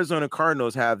 and the Arizona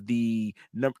Cardinals have the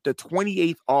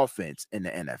 28th offense in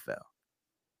the NFL.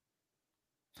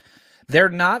 They're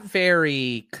not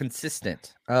very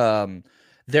consistent.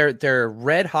 They're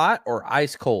red hot or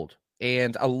ice cold,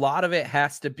 and a lot of it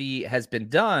has been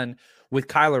done with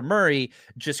Kyler Murray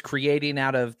just creating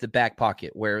out of the back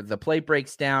pocket where the play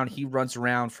breaks down. He runs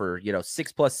around for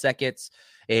 6+ seconds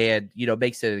and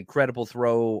makes an incredible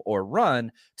throw or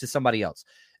run to somebody else.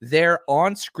 Their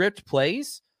on script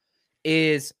plays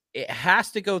it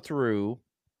has to go through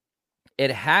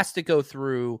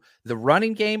the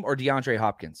running game or DeAndre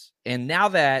Hopkins. And now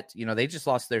that, they just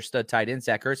lost their stud tight end,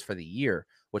 Zach Ertz, for the year,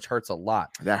 which hurts a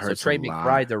lot. That hurts so Trey a lot.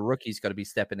 McBride, the rookie's going to be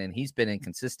stepping in. He's been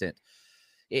inconsistent.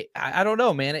 I don't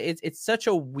know, man. It's such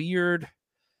a weird,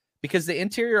 because the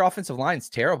interior offensive line is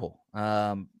terrible.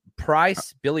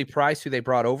 Billy Price, who they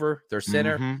brought over, their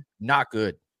center, not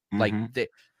good. Like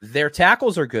their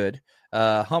tackles are good.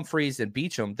 Humphreys and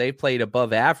Beachum, they played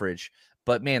above average.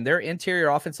 But, man, their interior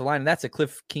offensive line, and that's a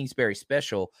Cliff Kingsbury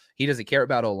special. He doesn't care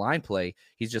about O-line play.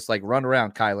 He's just like, run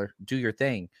around, Kyler. Do your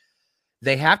thing.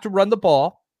 They have to run the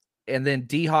ball, and then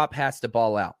D-Hop has to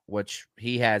ball out, which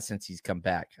he has since he's come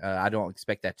back. I don't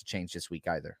expect that to change this week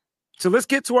either. So let's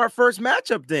get to our first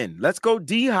matchup then. Let's go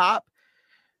D-Hop.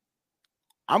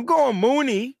 I'm going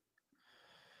Mooney.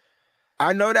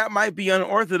 I know that might be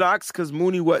unorthodox because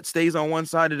Mooney, stays on one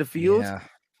side of the field?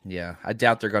 Yeah. I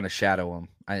doubt they're going to shadow him.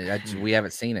 We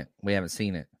haven't seen it.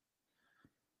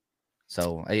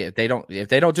 So if they don't do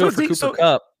it for Cooper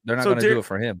Kupp, they're not going to do it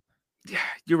for him. Yeah,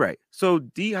 you're right. So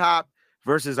D-Hop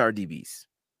versus our DBs.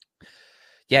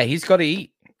 Yeah, he's going to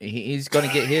eat. He's going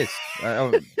to get his.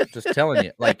 I'm just telling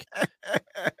you, like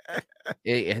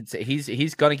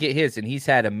he's going to get his, and he's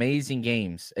had amazing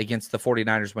games against the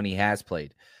 49ers when he has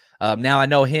played. Now I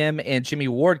know him and Jimmy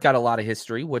Ward got a lot of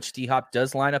history, which D-Hop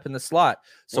does line up in the slot.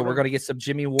 So we're going to get some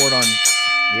Jimmy Ward on.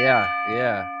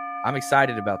 Yeah. I'm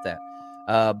excited about that.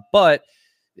 But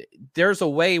there's a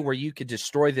way where you could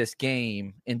destroy this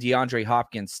game and DeAndre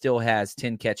Hopkins still has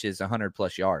 10 catches,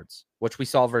 100+ yards, which we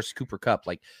saw versus Cooper Kupp.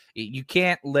 Like you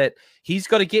can't he's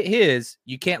going to get his.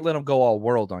 You can't let him go all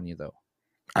world on you though.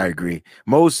 I agree.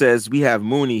 Mo says we have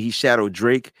Mooney. He shadowed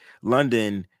Drake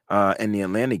London in the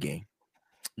Atlanta game.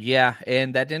 Yeah,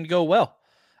 and that didn't go well.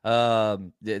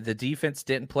 The defense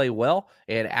didn't play well,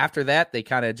 and after that, they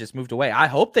kind of just moved away. I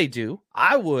hope they do.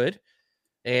 I would.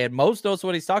 And Mose knows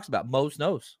what he's talking about. Mose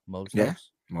knows. Mose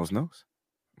knows.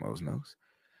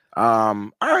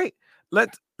 All right.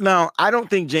 Now, I don't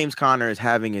think James Conner is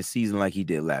having a season like he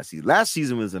did last season. Last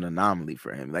season was an anomaly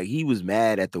for him. Like he was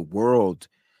mad at the world,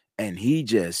 and he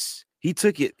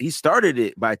started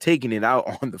it by taking it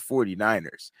out on the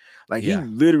 49ers. Like he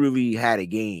literally had a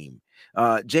game.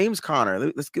 James Conner,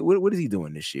 let's get what is he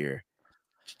doing this year?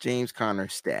 James Conner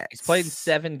stats. He's played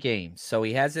 7 games, so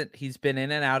he's been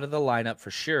in and out of the lineup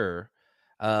for sure.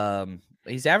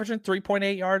 He's averaging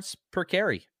 3.8 yards per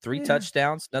carry, 3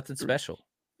 touchdowns, nothing special.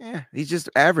 Yeah, he's just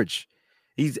average.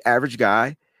 He's average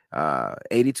guy.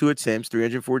 82 attempts,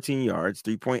 314 yards,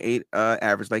 3.8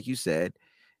 average, like you said.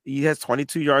 He has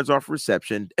 22 yards off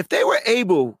reception. If they were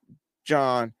able,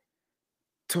 John,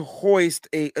 to hoist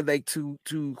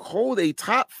to hold a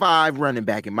top 5 running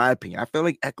back, in my opinion, I feel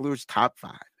like Eckler's top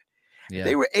 5. Yeah.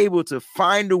 They were able to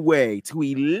find a way to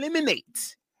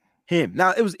eliminate him.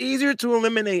 Now, it was easier to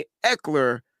eliminate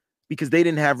Eckler because they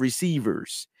didn't have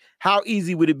receivers. How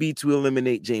easy would it be to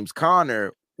eliminate James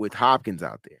Conner with Hopkins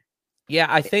out there? Yeah,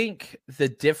 I think the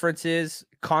difference is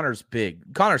Conner's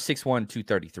big. Conner's 6'1",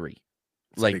 233.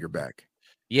 Like bigger back.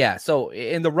 Yeah, so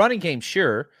in the running game,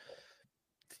 sure,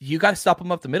 you got to stop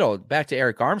him up the middle. Back to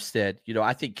Eric Armstead,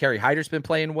 I think Kerry Hyder's been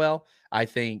playing well. I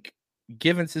think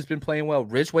Givens has been playing well.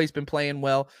 Ridgeway's been playing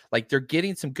well. Like they're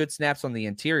getting some good snaps on the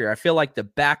interior. I feel like the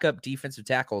backup defensive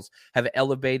tackles have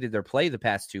elevated their play the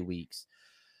past 2 weeks.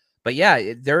 But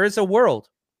yeah, there is a world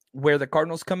where the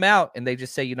Cardinals come out and they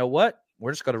just say, you know what?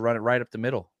 We're just going to run it right up the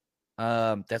middle.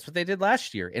 That's what they did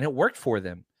last year, and it worked for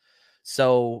them.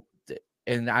 So,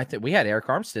 and I think we had Eric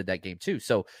Armstead that game too.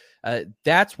 So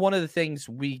that's one of the things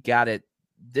we got at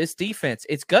this defense.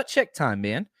 It's gut check time,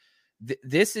 man.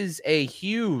 This is a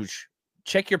huge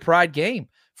check your pride game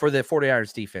for the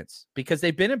 49ers defense because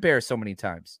they've been embarrassed so many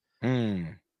times.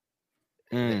 I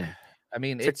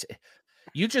mean,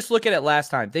 you just look at it last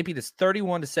time. They beat us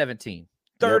 31-17.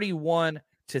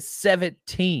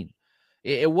 31-17.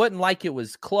 It wasn't like it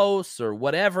was close or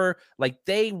whatever. Like,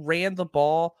 they ran the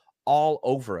ball all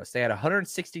over us. They had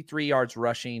 163 yards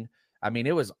rushing. I mean,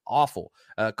 it was awful.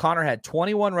 Connor had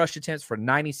 21 rush attempts for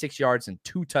 96 yards and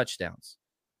 2 touchdowns.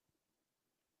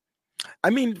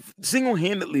 I mean,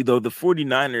 single-handedly, though, the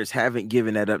 49ers haven't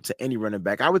given that up to any running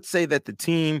back. I would say that the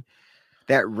team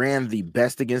that ran the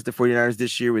best against the 49ers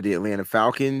this year were the Atlanta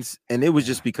Falcons, and it was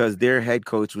just because their head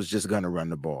coach was just going to run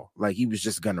the ball. Like, he was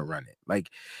just going to run it.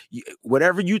 Like,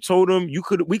 whatever you told him,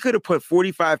 we could have put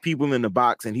 45 people in the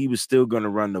box, and he was still going to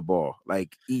run the ball.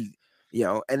 Like, and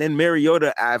then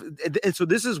Mariota, and so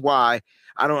this is why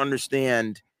I don't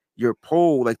understand your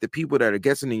poll, like the people that are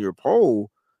guessing in your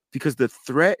poll, because the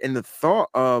threat and the thought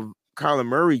of Kyler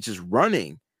Murray just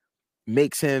running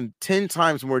makes him 10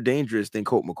 times more dangerous than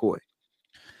Colt McCoy.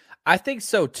 I think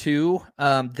so too.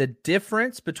 The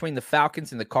difference between the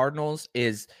Falcons and the Cardinals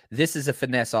is this is a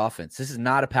finesse offense. This is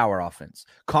not a power offense.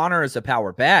 Connor is a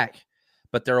power back,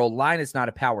 but their old line is not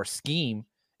a power scheme.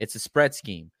 It's a spread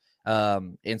scheme.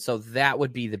 And so that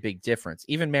would be the big difference.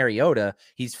 Even Mariota,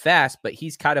 he's fast, but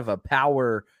he's kind of a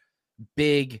power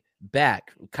big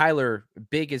back. Kyler,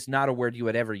 big is not a word you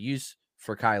would ever use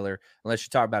for Kyler unless you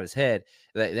talk about his head.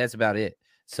 That's about it.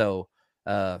 So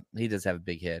he does have a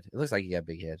big head. It looks like he got a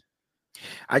big head.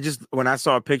 When I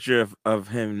saw a picture of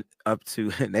him up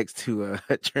to next to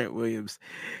Trent Williams,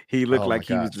 he looked like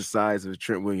he was the size of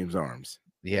Trent Williams' arms.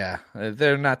 Yeah,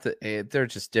 they're not they're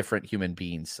just different human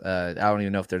beings. I don't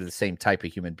even know if they're the same type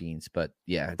of human beings, but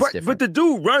yeah, it's different. But the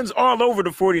dude runs all over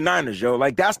the 49ers, yo.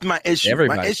 Like, that's my issue.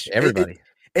 Everybody.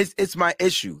 It's my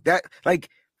issue. That, like,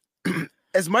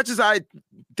 as much as I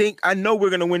think I know we're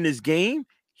gonna win this game,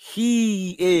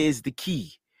 he is the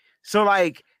key. So,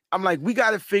 like, I'm like, we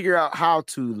got to figure out how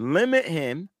to limit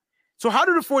him. So how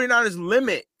do the 49ers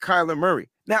limit Kyler Murray?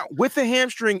 Now, with the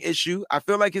hamstring issue, I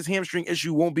feel like his hamstring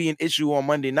issue won't be an issue on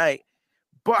Monday night.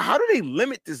 But how do they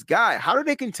limit this guy? How do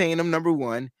they contain him, number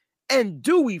one? And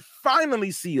do we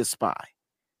finally see a spy?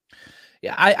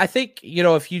 Yeah, I think,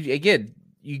 if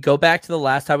you go back to the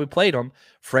last time we played him,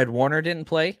 Fred Warner didn't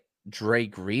play. Dre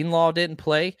Greenlaw didn't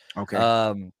play. Okay.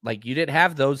 Like, you didn't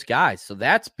have those guys. So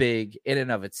that's big in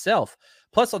and of itself.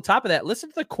 Plus, on top of that, listen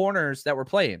to the corners that were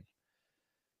playing.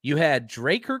 You had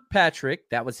Dre Kirkpatrick,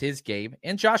 that was his game,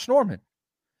 and Josh Norman.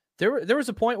 There was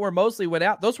a point where Mosley went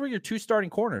out. Those were your 2 starting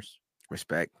corners.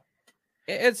 Respect.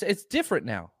 It's different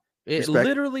now. It's Respect.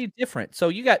 literally different. So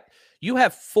you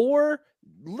have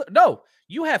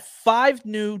 5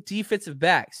 new defensive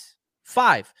backs.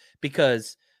 5,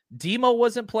 because Demo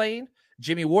wasn't playing.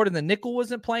 Jimmy Ward in the nickel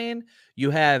wasn't playing. You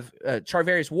have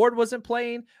Charvarius Ward wasn't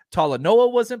playing.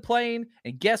 Talanoa wasn't playing.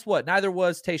 And guess what? Neither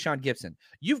was Tayshaun Gibson.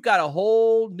 You've got a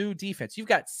whole new defense. You've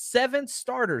got 7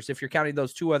 starters if you're counting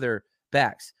those 2 other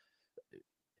backs.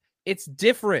 It's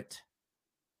different.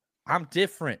 I'm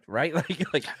different, right?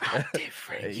 Like I'm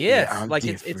different. Yes, yeah, like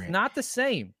different. it's not the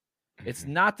same. It's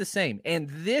not the same. And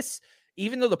this,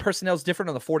 even though the personnel is different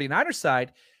on the 49ers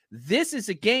side, this is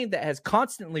a game that has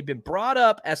constantly been brought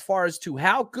up as far as to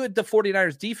how good the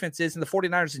 49ers defense is, and the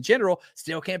 49ers in general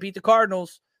still can't beat the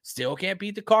Cardinals.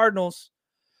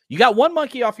 You got one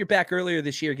monkey off your back earlier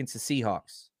this year against the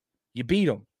Seahawks. You beat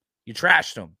them. You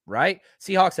trashed them, right?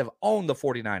 Seahawks have owned the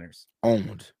 49ers.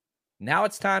 Owned. Now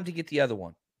it's time to get the other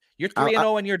one. You're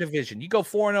 3-0 in your division. You go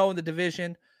 4-0 in the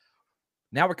division.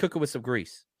 Now we're cooking with some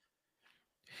grease.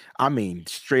 I mean,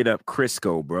 straight up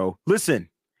Crisco, bro. Listen,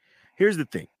 here's the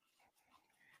thing.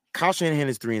 Kyle Shanahan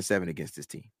is 3-7 against this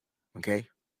team. Okay.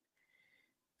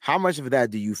 How much of that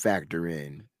do you factor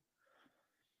in?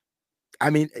 I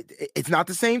mean, it's not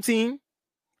the same team,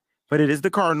 but it is the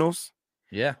Cardinals.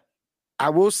 Yeah.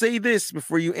 I will say this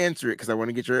before you answer it, because I want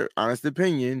to get your honest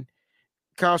opinion.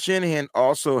 Kyle Shanahan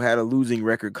also had a losing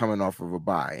record coming off of a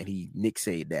bye, and he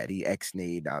nixed that. He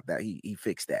ex-nayed out that. He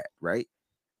fixed that, right?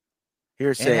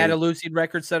 And had a losing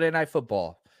record Sunday Night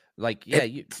Football. Like, yeah.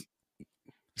 You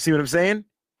see what I'm saying?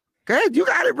 Go ahead, you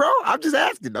got it, bro. I'm just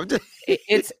asking.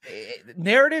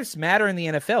 Narratives matter in the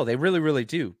NFL. They really, really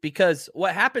do. Because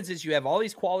what happens is you have all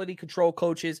these quality control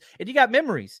coaches, and you got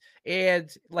memories.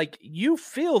 And, like, you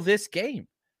feel this game.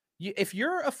 If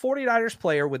you're a 49ers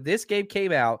player when this game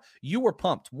came out, you were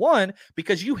pumped. One,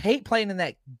 because you hate playing in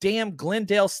that damn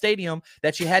Glendale Stadium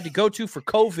that you had to go to for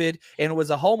COVID, and it was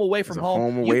a home away from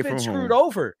home. You've been screwed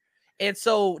over. And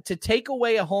so to take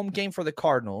away a home game for the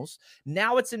Cardinals,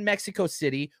 now it's in Mexico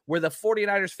City where the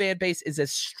 49ers fan base is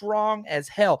as strong as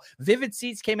hell. Vivid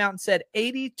Seats came out and said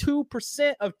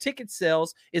 82% of ticket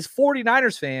sales is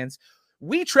 49ers fans.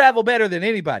 We travel better than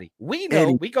anybody. We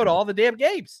know we go to all the damn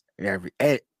games.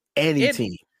 Any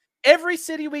team. Every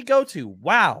city we go to.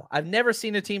 Wow. I've never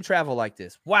seen a team travel like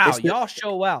this. Wow. Y'all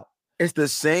show out. It's the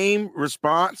same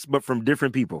response, but from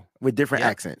different people with different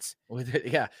accents.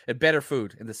 And better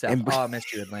food in the South. I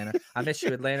miss you, Atlanta. I miss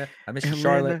you, Atlanta. I miss you,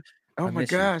 Charlotte. Oh my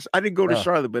gosh. I didn't go to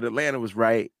Charlotte, but Atlanta was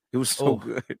right. It was so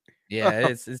good. Yeah,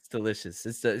 it's delicious.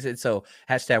 It's so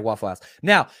hashtag Waffle House.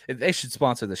 Now, they should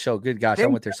sponsor the show. Good gosh, I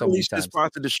went there so many times.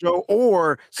 Sponsor the show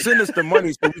or send us the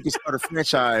money so we can start a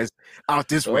franchise out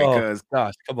this way. Cause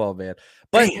gosh, come on, man.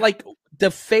 But like the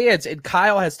fans, and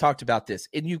Kyle has talked about this,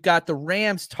 and you've got the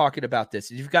Rams talking about this,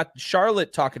 and you've got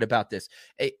Charlotte talking about this.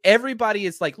 Everybody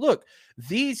is like, look,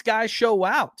 these guys show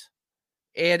out.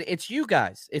 And it's you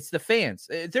guys. It's the fans.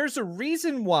 There's a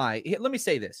reason why. Let me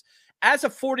say this. As a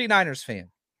 49ers fan,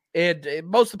 and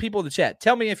most of the people in the chat,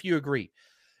 tell me if you agree.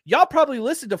 Y'all probably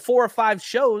listen to 4 or 5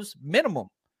 shows minimum.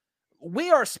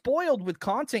 We are spoiled with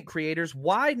content creators.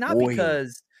 Why? Not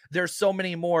because there's so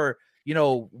many more,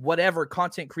 whatever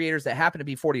content creators that happen to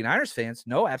be 49ers fans.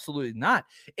 No, absolutely not.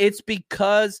 It's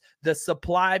because the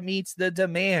supply meets the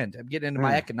demand. I'm getting into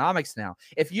my economics now.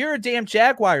 If you're a damn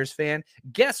Jaguars fan,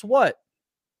 guess what?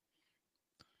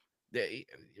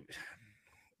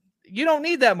 You don't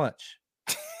need that much.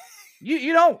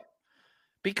 You don't,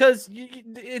 because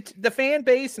it's the fan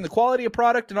base and the quality of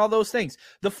product and all those things.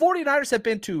 The 49ers have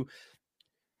been to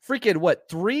freaking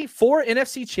 3-4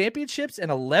 NFC championships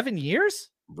in 11 years,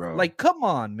 bro. Like, come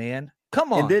on, man.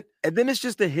 Come on. And then it's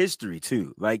just the history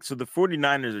too. Like, so the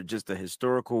 49ers are just a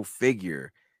historical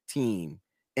figure team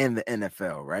in the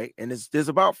NFL, right? And there's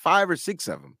about 5 or 6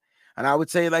 of them. And I would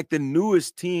say like the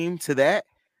newest team to that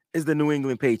is the New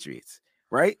England Patriots,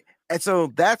 right? And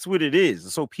so that's what it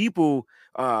is. So people,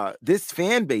 this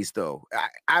fan base, though,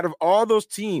 out of all those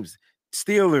teams,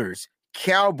 Steelers,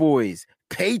 Cowboys,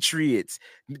 Patriots,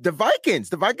 the Vikings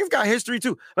got history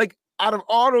too. Like, out of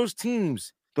all those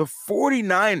teams, the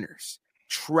 49ers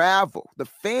travel. The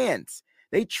fans,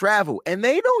 they travel. And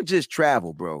they don't just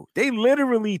travel, bro. They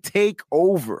literally take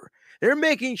over. They're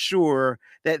making sure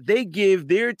that they give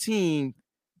their team,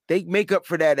 they make up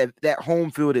for that home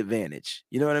field advantage.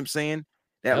 You know what I'm saying?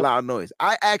 That loud noise.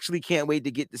 I actually can't wait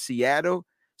to get to Seattle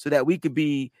so that we could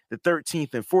be the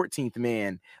 13th and 14th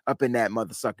man up in that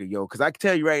mother sucker, yo. Because I can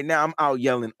tell you right now, I'm out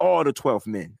yelling all the 12th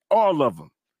men, all of them.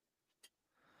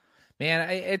 Man,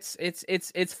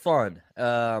 it's fun.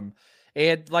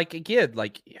 And like, again,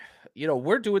 like,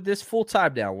 we're doing this full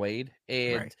time now, Wade,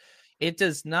 and it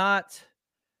does not.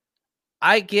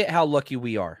 I get how lucky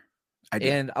we are,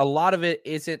 and a lot of it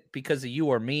isn't because of you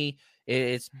or me.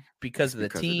 It's because of the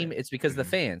team. It's because of the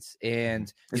fans,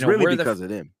 and it's really because of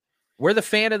them. We're the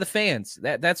fan of the fans.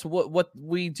 That's what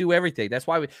we do everything. That's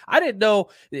why I didn't know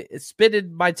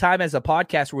spending my time as a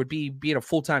podcaster would be being a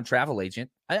full-time travel agent.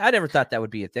 I never thought that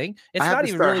would be a thing. It's not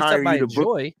even really something I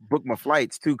enjoy. Book my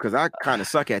flights too, because I kind of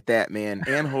suck at that, man.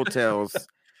 And hotels.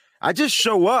 I just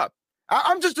show up.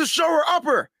 I'm just a shower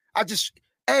upper.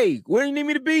 Hey, where do you need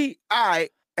me to be? All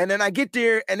right. And then I get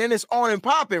there, and then it's on and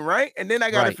popping, right? And then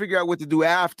I got to figure out what to do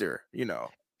after,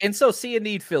 And so see a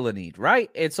need, fill a need, right?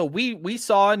 And so we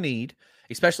saw a need,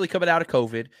 especially coming out of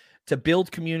COVID, to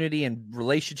build community and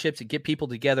relationships and get people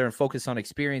together and focus on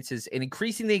experiences and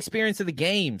increasing the experience of the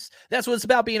games. That's what it's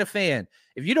about, being a fan.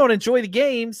 If you don't enjoy the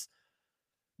games,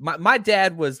 my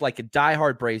dad was like a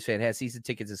diehard Braves fan, had season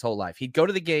tickets his whole life. He'd go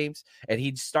to the games and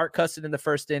he'd start cussing in the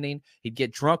first inning. He'd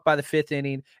get drunk by the 5th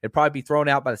inning and probably be thrown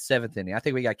out by the 7th inning. I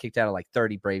think we got kicked out of like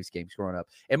 30 Braves games growing up.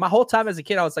 And my whole time as a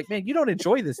kid, I was like, man, you don't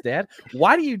enjoy this, Dad.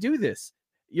 Why do you do this?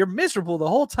 You're miserable the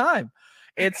whole time.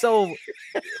 And so,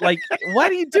 like, why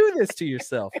do you do this to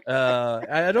yourself?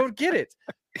 I don't get it.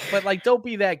 But, like, don't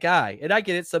be that guy. And I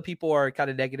get it. Some people are kind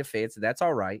of negative fans, and that's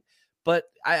all right. But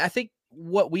I think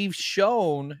what we've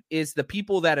shown is the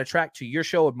people that attract to your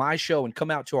show and my show and come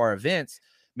out to our events,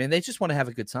 man, they just want to have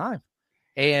a good time.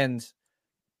 And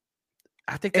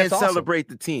I think that's awesome. Celebrate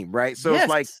the team, right? So it's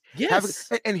like,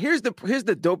 and here's the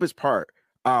dopest part.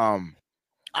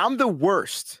 I'm the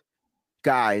worst,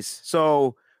 guys.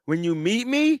 So when you meet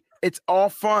me, it's all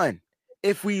fun.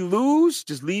 If we lose,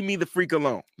 just leave me the freak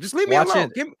alone. Just leave me alone.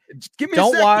 Give me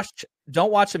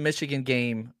Don't watch a Michigan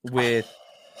game with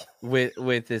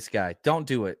this guy. Don't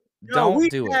do it. Don't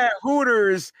do it.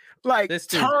 Hooters, like this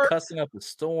dude cussing up a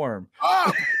storm.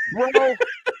 Oh, bro.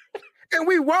 And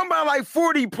we won by like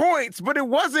 40 points, but it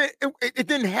wasn't. It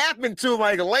didn't happen till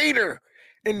like later.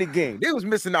 in the game. They was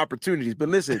missing opportunities. But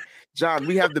listen, John,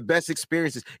 we have the best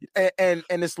experiences. And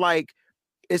it's like,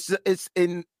 it's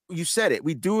in, you said it.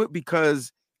 We do it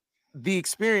because the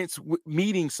experience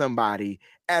meeting somebody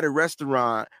at a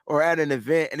restaurant or at an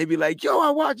event, and they'd be like, yo,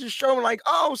 I watch your show. I'm like,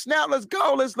 oh snap, let's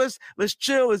go. Let's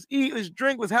chill, let's eat, let's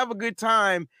drink, let's have a good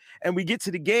time. And we get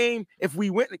to the game. If we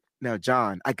win now,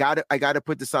 John, I gotta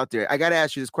put this out there. I gotta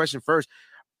ask you this question first.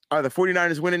 Are the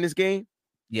 49ers winning this game?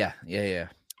 Yeah.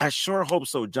 I sure hope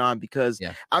so, John, because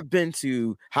Yeah. I've been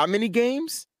to how many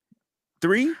games?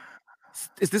 3?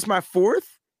 Is this my 4th?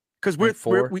 Because we're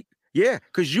 4. Yeah,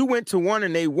 because you went to 1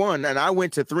 and they won, and I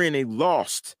went to 3 and they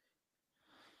lost.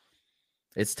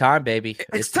 It's time, baby.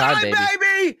 It's time,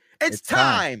 baby. It's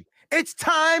time. time. It's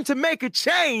time to make a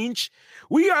change.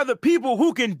 We are the people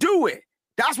who can do it.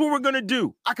 That's what we're going to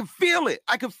do. I can feel it.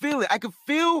 I can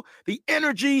feel the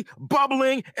energy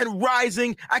bubbling and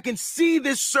rising. I can see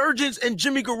this surgence in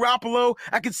Jimmy Garoppolo.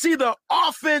 I can see the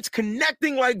offense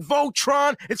connecting like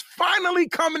Voltron. It's finally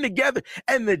coming together.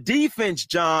 And the defense,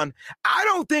 John, I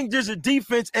don't think there's a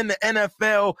defense in the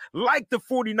NFL like the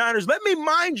 49ers. Let me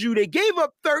mind you, they gave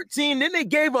up 13, then they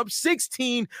gave up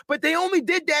 16, but they only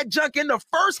did that junk in the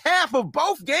first half of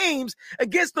both games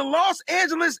against the Los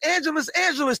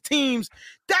Angeles teams.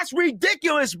 That's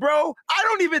ridiculous, bro. I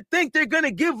don't even think they're going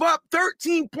to give up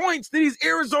 13 points to these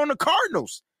Arizona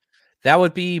Cardinals. That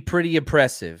would be pretty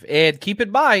impressive. And keep in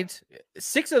mind,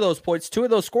 6 of those points, 2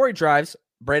 of those scoring drives,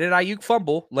 Brandon Ayuk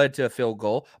fumble led to a field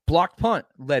goal. Blocked punt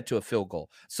led to a field goal.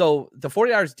 So the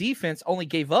 49ers defense only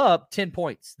gave up 10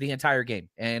 points the entire game.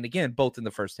 And again, both in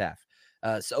the first half.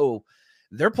 So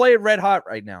they're playing red hot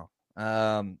right now.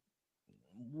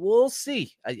 We'll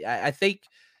see. I think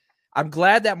I'm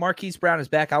glad that Marquise Brown is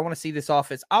back. I want to see this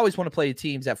offense. I always want to play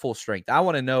teams at full strength. I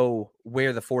want to know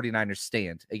where the 49ers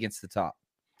stand against the top.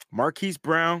 Marquise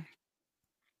Brown,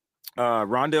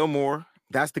 Rondale Moore.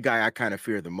 That's the guy I kind of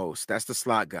fear the most. That's the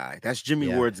slot guy. That's Jimmy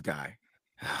Ward's guy.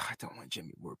 I don't want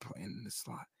Jimmy Ward playing in the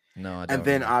slot. No, I don't. And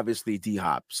then obviously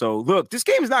D-Hop. So look, this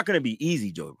game is not going to be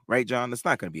easy, Joe. Right, John? It's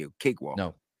not going to be a cakewalk.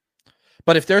 No.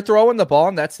 But if they're throwing the ball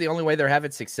and that's the only way they're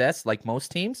having success, like most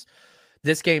teams,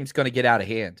 this game's going to get out of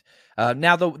hand.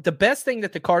 Now, the best thing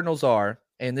that the Cardinals are,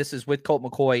 and this is with Colt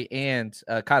McCoy and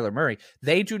Kyler Murray,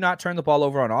 they do not turn the ball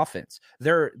over on offense.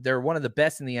 They're one of the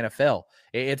best in the NFL.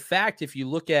 In fact, if you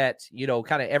look at,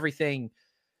 kind of everything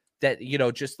that,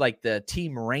 just like the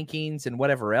team rankings and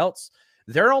whatever else,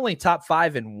 they're only top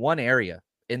 5 in one area,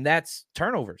 and that's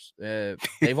turnovers. They've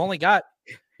only got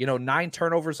 9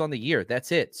 turnovers on the year.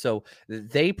 That's it. So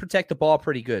they protect the ball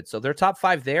pretty good. So they're top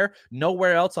 5 there.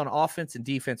 Nowhere else on offense and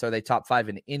defense are they top 5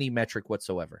 in any metric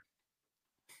whatsoever.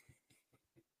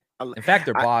 In fact,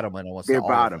 they're bottom. They're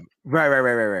bottom.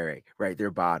 Right.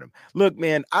 They're bottom. Look,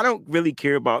 man, I don't really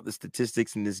care about the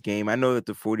statistics in this game. I know that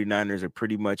the 49ers are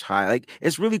pretty much high. Like,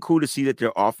 it's really cool to see that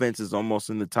their offense is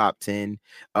almost in the top 10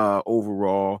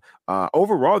 overall.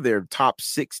 Overall, they're top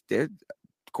 6. They're,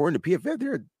 according to PFF,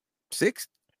 they're 6th.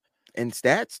 And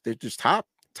stats, they're just top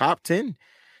 10,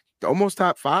 almost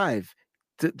top 5.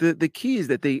 The key is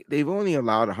that they've only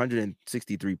allowed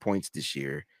 163 points this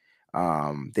year.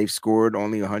 They've scored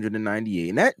only 198,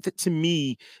 and that to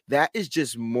me, that is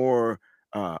just more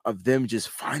of them just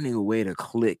finding a way to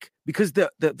click, because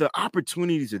the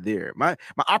opportunities are there. My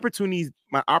opportunities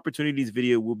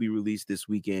video will be released this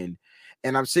weekend,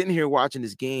 and I'm sitting here watching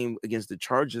this game against the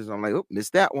Chargers. I'm like, oh,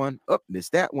 missed that one.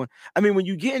 Missed that one. I mean, when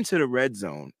you get into the red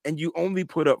zone and you only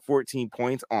put up 14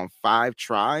 points on 5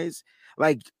 tries,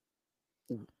 like,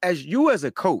 as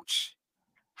a coach,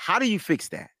 how do you fix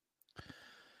that?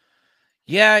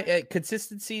 Yeah,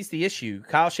 consistency is the issue.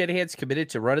 Kyle Shanahan's committed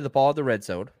to running the ball in the red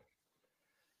zone.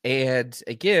 And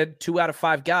again, 2 out of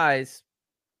 5 guys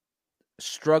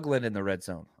struggling in the red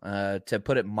zone, to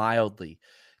put it mildly.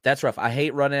 That's rough. I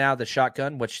hate running out of the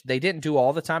shotgun, which they didn't do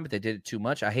all the time, but they did it too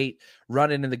much. I hate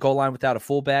running in the goal line without a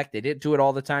fullback. They didn't do it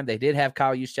all the time. They did have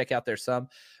Kyle Juszczyk out there some.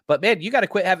 But, man, you got to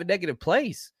quit having negative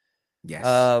plays. Yes.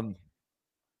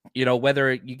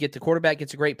 Whether you get the quarterback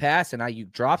gets a great pass and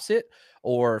Ayuk drops it,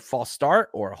 or false start,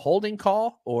 or a holding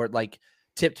call, or like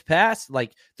tipped pass,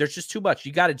 like there's just too much.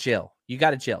 You got to jail.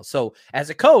 So as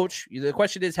a coach, the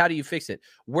question is, how do you fix it?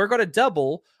 We're going to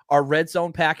double our red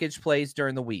zone package plays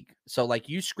during the week. So like,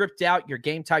 you script out your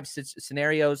game type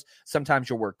scenarios. Sometimes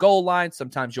you'll work goal line.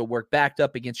 Sometimes you'll work backed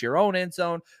up against your own end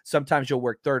zone. Sometimes you'll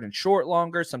work 3rd and short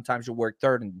longer. Sometimes you'll work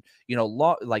 3rd and,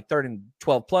 like 3rd and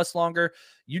 12 plus longer.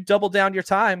 You double down your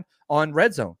time on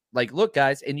red zone. Like, look,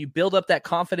 guys, and you build up that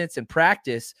confidence and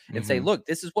practice and say, look,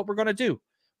 this is what we're going to do.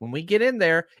 When we get in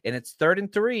there and it's 3rd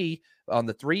and 3 on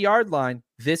the 3-yard line,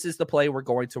 this is the play we're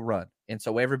going to run. And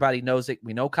so everybody knows it.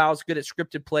 We know Kyle's good at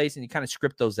scripted plays, and you kind of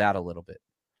script those out a little bit.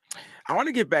 I want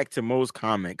to get back to Mo's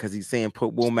comment because he's saying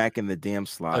put Womack in the damn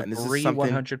slot. And this is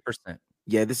something 100%.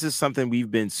 Yeah, this is something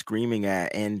we've been screaming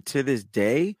at. And to this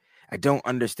day, I don't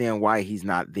understand why he's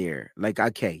not there. Like,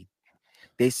 okay,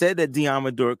 they said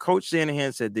that Coach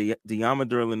Shanahan said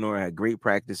Diamador Lenore had great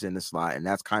practice in the slot, and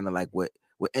that's kind of like what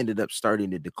ended up starting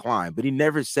to decline. But he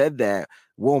never said that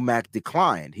Womack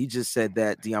declined. He just said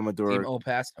that Diamador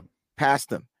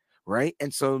passed him, right?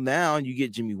 And so now you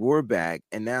get Jimmy Ward back,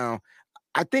 and now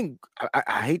I think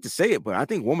I hate to say it, but I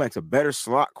think Womack's a better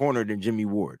slot corner than Jimmy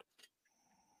Ward.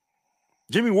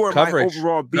 Jimmy Ward might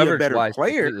overall be a better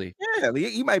player. Completely. Yeah,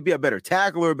 he might be a better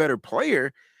tackler, a better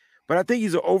player, but I think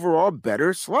he's an overall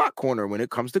better slot corner when it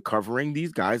comes to covering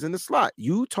these guys in the slot.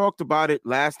 You talked about it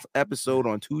last episode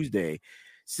on Tuesday,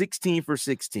 16 for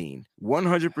 16,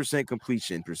 100%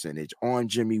 completion percentage on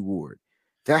Jimmy Ward.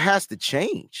 That has to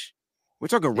change. We're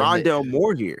talking Rondell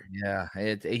Moore here. Yeah,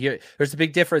 there's a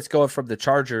big difference going from the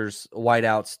Chargers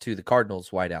wideouts to the Cardinals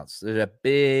wideouts. There's a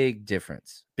big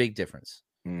difference. Big difference.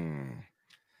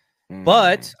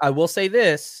 But I will say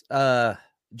this,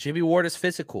 Jimmy Ward is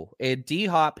physical, and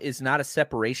D-Hop is not a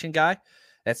separation guy.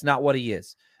 That's not what he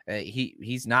is.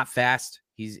 He's not fast.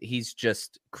 He's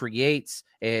just creates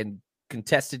and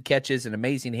contested catches and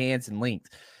amazing hands and length.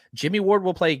 Jimmy Ward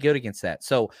will play good against that.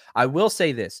 So I will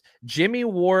say this, Jimmy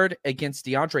Ward against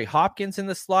DeAndre Hopkins in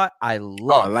the slot, I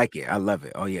love. I like it. I love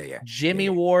it. Oh, yeah. Jimmy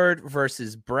Ward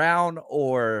versus Brown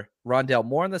or Rondell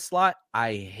Moore in the slot,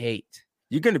 I hate.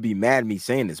 You're going to be mad at me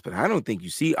saying this, but I don't think you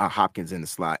see Hopkins in the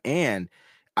slot. And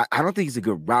I don't think he's a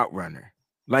good route runner.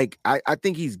 Like, I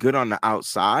think he's good on the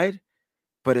outside.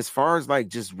 But as far as, like,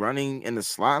 just running in the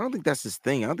slot, I don't think that's his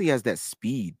thing. I don't think he has that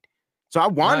speed. So I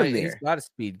want him there. He's not a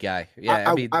speed guy.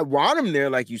 Yeah, I want him there,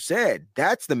 like you said.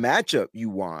 That's the matchup you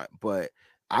want. But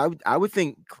I would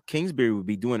think Kingsbury would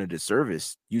be doing a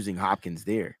disservice using Hopkins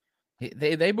there.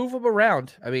 They move him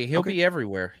around. I mean, he'll be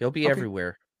everywhere. He'll be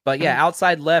everywhere. But yeah,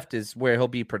 outside left is where he'll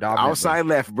be predominantly. Outside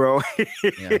left, bro.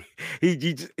 Yeah. You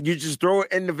just throw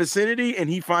it in the vicinity, and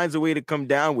he finds a way to come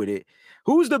down with it.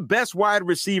 Who's the best wide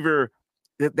receiver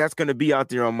that's going to be out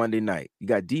there on Monday night? You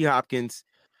got D. Hopkins.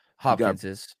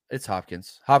 It's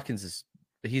Hopkins.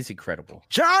 He's incredible.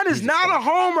 John is not a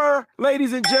homer,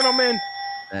 ladies and gentlemen.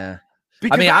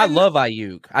 I love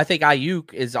Ayuk. I think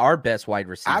Ayuk is our best wide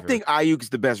receiver. I think Ayuk is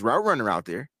the best route runner out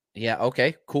there. Yeah,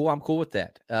 okay, cool. I'm cool with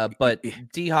that. But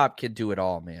D-Hop can do it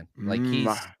all, man. Like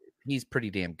he's pretty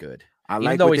damn good. I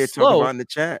like what they're talking about in the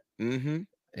chat. Mm-hmm.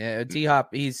 Yeah,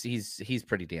 D-Hop, he's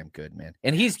pretty damn good, man.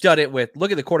 And he's done it with,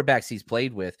 look at the quarterbacks he's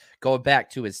played with, going back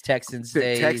to his Texans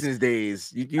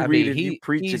days. You read it, you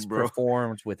preach it, bro. He's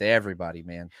performed with everybody,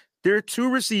 man. There are two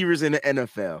receivers in the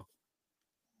NFL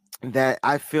that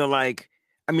I feel like,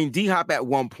 I mean, D-Hop at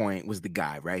one point was the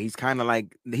guy, right? He's kind of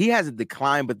like, he hasn't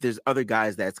declined, but there's other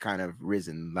guys that's kind of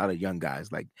risen, a lot of young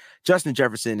guys. Like Justin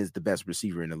Jefferson is the best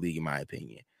receiver in the league, in my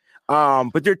opinion.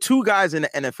 But there are two guys in the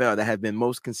NFL that have been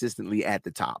most consistently at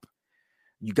the top.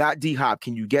 You got D-Hop.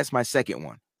 Can you guess my second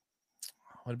one?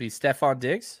 Would it be Stephon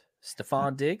Diggs?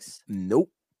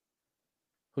 Nope.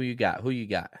 Who you got?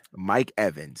 Mike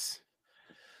Evans.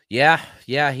 Yeah.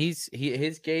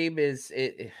 His game is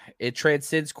it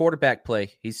transcends quarterback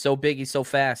play. He's so big, he's so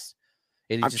fast.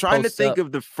 I'm trying to think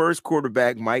of the first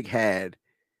quarterback Mike had.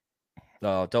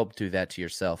 Oh, don't do that to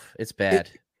yourself. It's bad.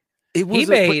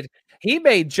 He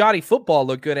made Johnny Football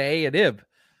look good at A&M.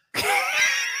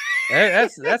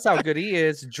 That's how good he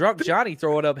is. Drunk Johnny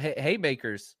throwing up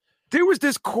haymakers. There was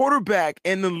this quarterback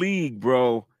in the league,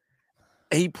 bro.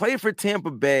 He played for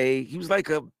Tampa Bay. He was like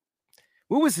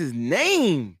what was his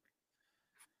name?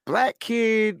 Black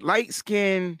kid, light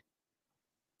skin.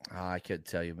 Oh, I couldn't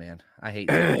tell you, man. I hate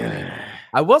that.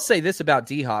 I will say this about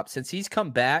D-Hop. Since he's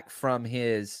come back from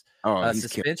his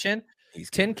suspension,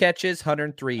 10 catches,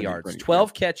 103 yards.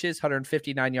 12 catches,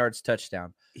 159 yards,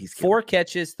 touchdown. 4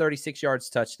 catches, 36 yards,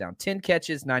 touchdown. 10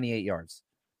 catches, 98 yards.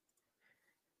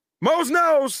 Mo's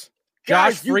knows.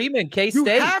 Josh Freeman, K-State.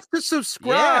 You have to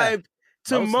subscribe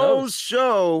to Mo's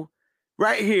show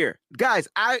right here. Guys,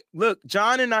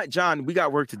 John, we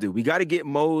got work to do. We got to get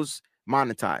Mo's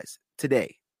monetized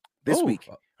today, this week.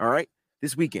 All right?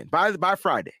 This weekend, by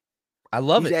Friday. I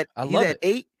love it. He's at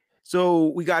 8. So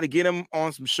we got to get him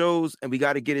on some shows, and we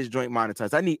got to get his joint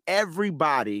monetized. I need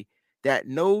everybody that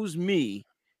knows me,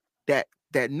 that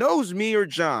knows me or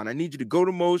John. I need you to go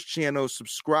to Mo's channel,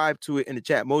 subscribe to it in the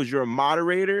chat. Mo's, you're a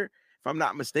moderator. If I'm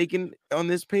not mistaken on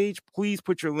this page, please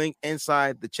put your link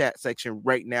inside the chat section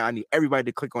right now. I need everybody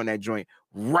to click on that joint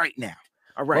right now.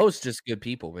 All right. Mo's just good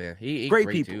people, man. Great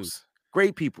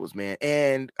peoples, man.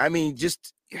 And I mean,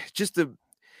 just just the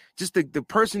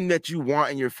person that you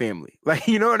want in your family. Like,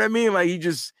 you know what I mean? Like, you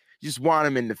just want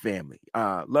him in the family.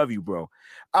 Love you, bro.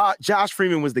 Josh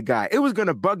Freeman was the guy. It was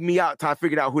gonna bug me out till I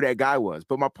figured out who that guy was.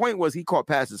 But my point was he caught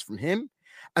passes from him,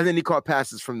 and then he caught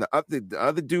passes from the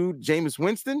other dude, Jameis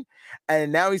Winston,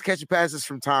 and now he's catching passes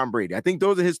from Tom Brady. I think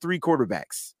those are his 3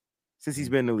 quarterbacks since he's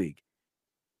been in the league.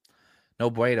 No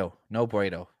bueno.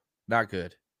 Not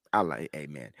good. Hey,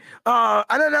 man.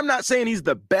 I'm not saying he's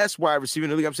the best wide receiver in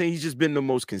the league. I'm saying he's just been the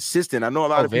most consistent. I know a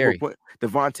lot of people put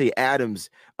Devontae Adams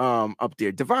up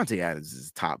there. Devontae Adams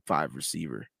is top 5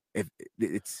 receiver.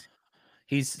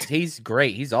 He's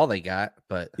great. He's all they got,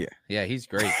 but yeah, he's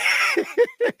great.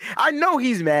 I know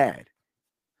he's mad.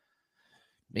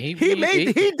 He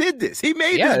did this. He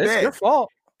made this bad. It's your fault.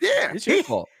 Yeah, it's your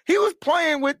fault. He was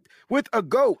playing with a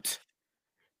goat,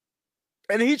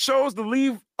 and he chose to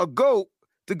leave a goat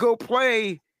to go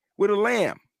play with a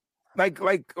lamb, like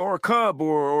or a cub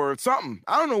or something.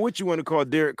 I don't know what you want to call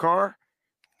Derek Carr.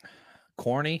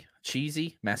 Corny,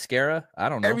 cheesy, mascara. I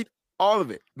don't know. All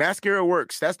of it. Mascara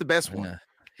works. That's the best one.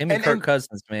 Him and Kirk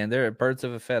Cousins, man, they're birds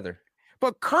of a feather.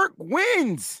 But Kirk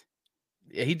wins.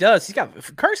 Yeah, he does.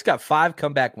 Kirk's got 5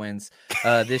 comeback wins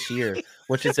this year,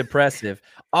 which is impressive.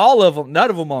 All of them, none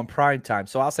of them on prime time.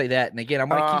 So I'll say that. And again, I'm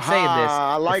going to keep saying this.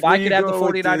 If I could have the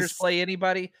 49ers play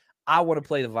anybody, I want to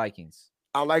play the Vikings.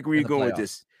 I like where you're going with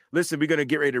this. Listen, we're going to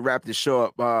get ready to wrap this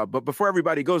show up. But before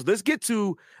everybody goes, let's get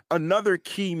to another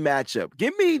key matchup.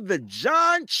 Give me the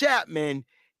John Chapman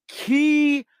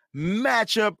key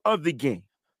matchup of the game.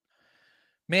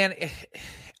 Man,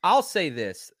 I'll say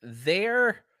this.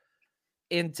 Buda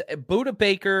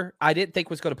Baker, I didn't think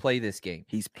was going to play this game.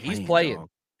 He's playing. Dog.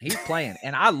 He's playing,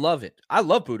 and I love it. I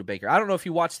love Buda Baker. I don't know if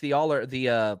you watched the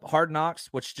Hard Knocks,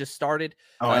 which just started.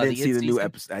 Oh, I didn't see the new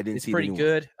episode. I didn't see. It's pretty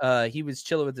good. He was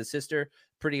chilling with his sister.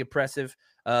 Pretty impressive.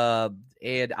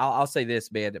 And I'll say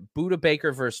this, man. Buda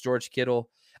Baker versus George Kittle.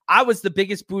 I was the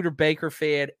biggest Buda Baker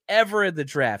fan ever in the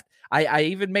draft. I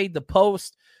even made the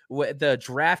post with the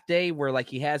draft day where like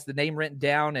he has the name written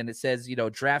down and it says,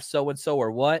 draft so-and-so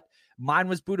or what. Mine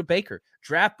was Buda Baker.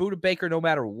 Draft Buda Baker no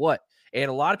matter what. And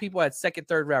a lot of people had 2nd,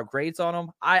 3rd round grades on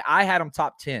him. I had him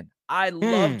top 10. I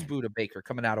loved Buda Baker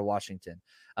coming out of Washington.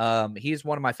 He's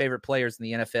one of my favorite players in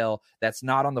the NFL that's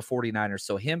not on the 49ers.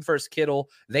 So him versus Kittle,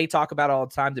 they talk about all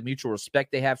the time, the mutual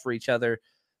respect they have for each other.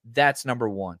 That's number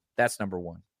one.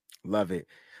 Love it.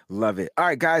 Love it. All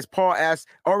right, guys. Paul asked,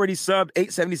 already subbed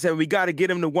 877. We got to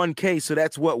get him to 1K. So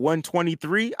that's what,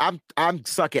 123? I'm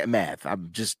suck at math. I'm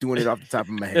just doing it off the top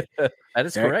of my head. That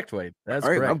is correct, Wade. That's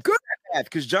correct. I'm good at math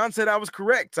because John said I was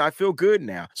correct. So I feel good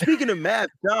now. Speaking of math,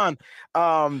 John,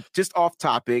 just off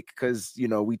topic because,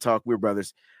 we're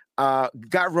brothers.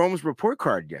 Got Rome's report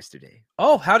card yesterday.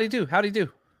 Oh, how'd he do?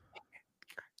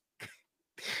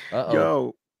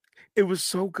 Yo, it was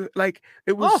so good. Like,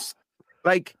 it was...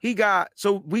 Like they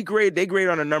grade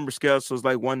on a number scale, so it's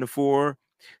like 1 to 4.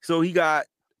 So he got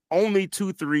only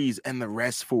 2 3s and the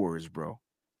rest 4s, bro.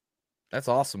 That's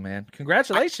awesome, man.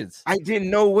 Congratulations. I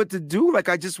didn't know what to do. Like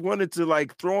I just wanted to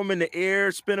like throw him in the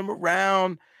air, spin him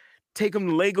around, take him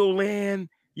to Legoland.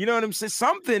 You know what I'm saying?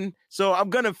 Something. So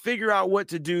I'm gonna figure out what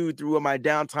to do through my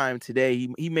downtime today.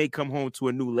 He may come home to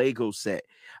a new Lego set.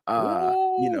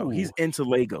 He's into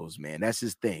Legos, man. That's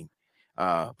his thing.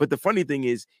 But the funny thing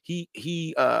is he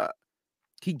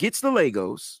gets the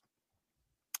Legos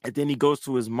and then he goes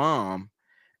to his mom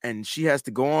and she has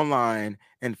to go online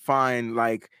and find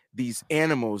like these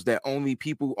animals that only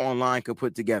people online could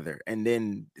put together. And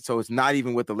then, so it's not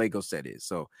even what the Lego set is.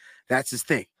 So that's his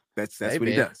thing. That's what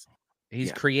he does.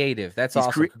 He's creative. That's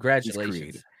awesome.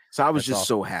 Congratulations. So I was just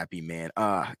so happy, man.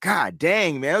 God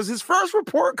dang, man. It was his first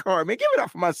report card, man. Give it up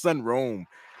for my son, Rome.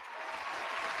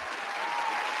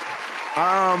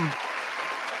 All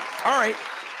right.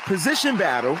 Position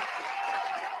battle,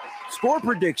 score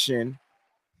prediction,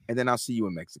 and then I'll see you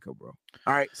in Mexico, bro.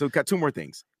 All right. So we got 2 more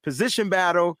things. Position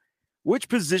battle. Which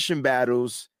position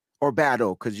battles or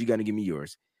battle, because you're gonna give me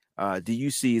yours, do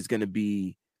you see is gonna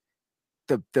be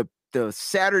the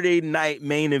Saturday night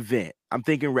main event? I'm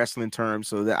thinking wrestling terms,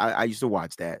 so that I used to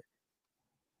watch that.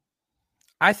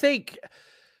 I think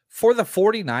for the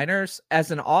 49ers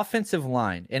as an offensive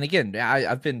line, and again,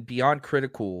 I've been beyond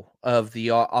critical of the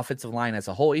offensive line as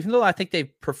a whole, even though I think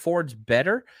they've performed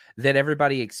better than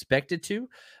everybody expected to,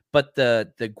 but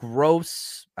the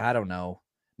gross, I don't know,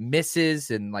 misses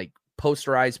and like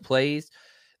posterized plays,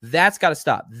 that's got to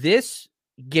stop. This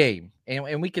game,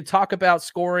 and we could talk about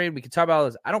scoring, we could talk about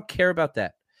this. I don't care about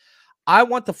that. I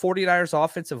want the 49ers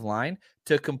offensive line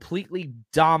to completely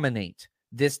dominate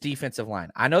this defensive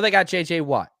line. I know they got J.J.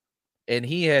 Watt. and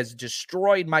he has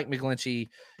destroyed Mike McGlinchey.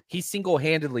 He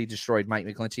single-handedly destroyed Mike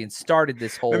McGlinchey and started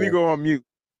this whole. Let me go on mute.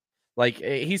 Like,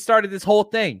 he started this whole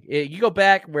thing. You go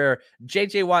back where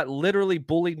J.J. Watt literally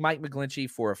bullied Mike McGlinchey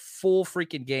for a full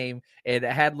freaking game, and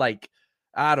it had, like,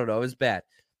 I don't know, it was bad.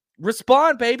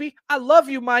 Respond, baby. I love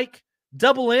you, Mike.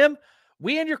 Double M,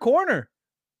 we in your corner.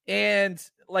 And,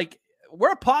 like,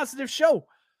 we're a positive show.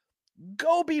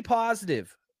 Go be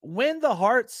positive. Win the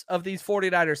hearts of these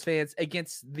 49ers fans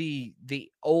against the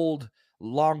old,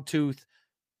 long-tooth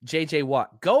J.J.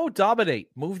 Watt. Go dominate.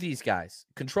 Move these guys.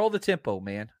 Control the tempo,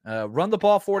 man. Run the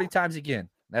ball 40 times again.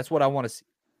 That's what I want to see.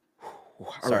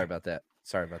 Sorry about that.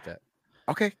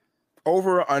 Okay.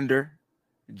 Over or under,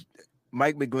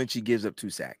 Mike McGlinchey gives up 2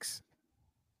 sacks.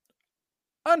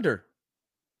 Under.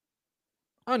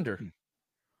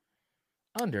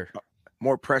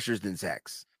 More pressures than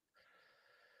sacks.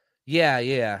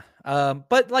 Yeah.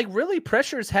 But, like, really,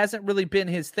 pressures hasn't really been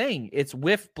his thing. It's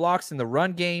whiff blocks in the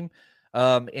run game.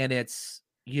 And it's,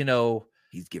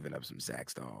 he's given up some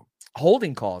sacks, dog.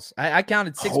 Holding calls. I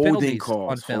counted 6 penalties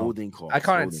on film. Holding calls. I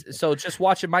counted. So just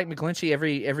watching Mike McGlinchey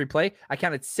every play, I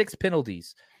counted 6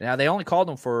 penalties. Now they only called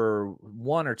them for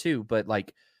 1 or 2, but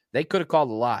like they could have called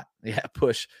a lot. Yeah,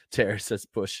 push. Tara says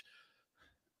push.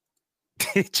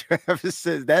 Travis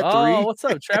says that 3. Oh, what's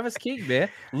up, Travis King, man?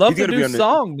 Love the new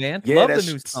song, man. Yeah, love that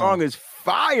the new song is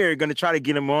fire. Gonna try to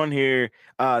get him on here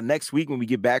next week when we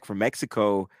get back from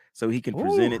Mexico, so he can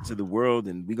present it to the world,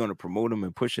 and we're gonna promote him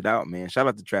and push it out, man. Shout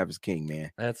out to Travis King,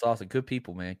 man. That's awesome. Good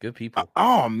people, man. Good people.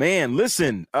 Oh man,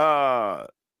 listen.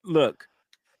 Look,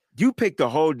 you picked the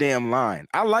whole damn line.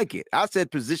 I like it. I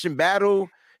said position battle.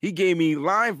 He gave me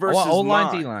line versus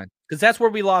O-line, D-line, because that's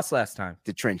where we lost last time.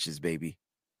 The trenches, baby.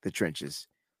 The trenches.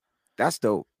 That's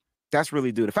dope. That's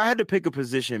really dope. If I had to pick a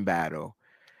position battle,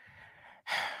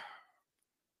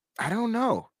 I don't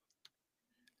know.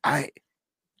 I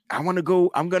want to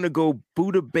go. I'm gonna go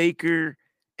Buda Baker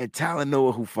and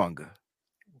Talanoa Hufanga.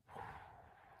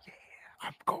 Yeah,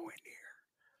 I'm going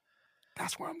there.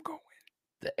 That's where I'm going.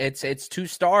 It's 2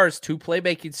 stars, 2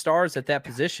 playmaking stars at that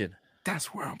position. That's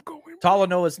where I'm going.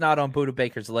 Talanoa is not on Buda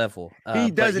Baker's level.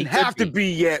 He doesn't have to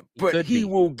be yet, but he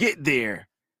will get there.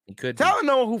 He could.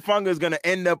 Talanoa Hufanga is going to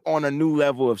end up on a new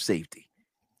level of safety.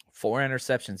 4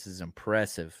 interceptions is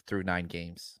impressive through 9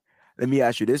 games. Let me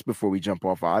ask you this before we jump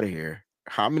off out of here.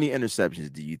 How many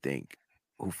interceptions do you think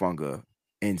Hufanga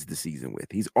ends the season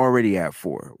with? He's already at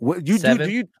 4. What you 7.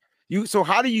 do you so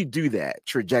how do you do that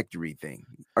trajectory thing?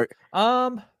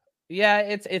 Yeah,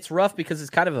 it's rough because it's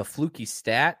kind of a fluky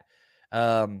stat.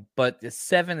 But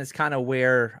 7 is kind of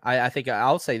where I think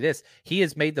I'll say this. He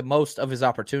has made the most of his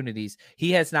opportunities.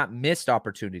 He has not missed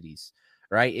opportunities,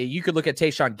 right? You could look at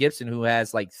Tayshaun Gibson, who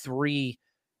has like 3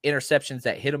 interceptions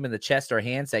that hit him in the chest or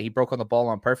hands that he broke on the ball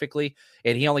on perfectly.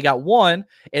 And he only got 1.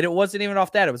 And it wasn't even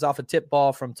off that. It was off a tip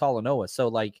ball from Talanoa. So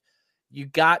like you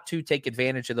got to take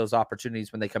advantage of those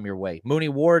opportunities when they come your way. Mooney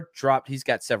Ward dropped. He's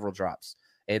got several drops.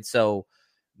 And so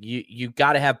you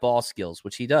got to have ball skills,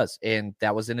 which he does. And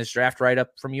that was in his draft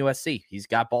write-up from USC. He's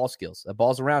got ball skills. The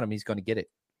ball's around him. He's going to get it.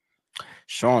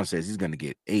 Sean says he's going to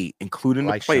get 8, including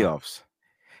the playoffs. Sean.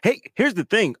 Hey, here's the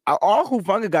thing. All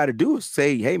Hufanga got to do is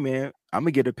say, hey, man, I'm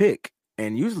going to get a pick.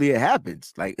 And usually it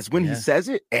happens. Like, it's when he says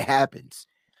it, it happens.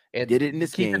 And did it in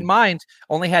this game. Keep in mind,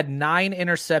 only had 9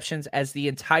 interceptions as the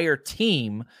entire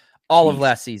team all of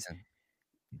last season.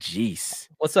 Jeez.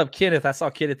 What's up, Kenneth? I saw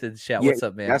Kenneth in the chat. What's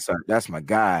up, man? That's my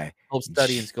guy. Hope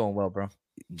studying's going well, bro.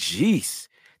 Jeez.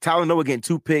 Talanoa getting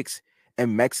 2 picks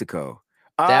in Mexico.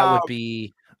 That would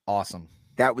be awesome.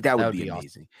 That would be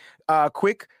amazing. Awesome.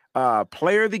 Quick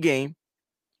player of the game.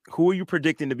 Who are you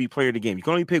predicting to be player of the game? You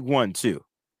can only pick 1, 2.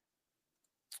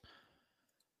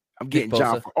 I'm getting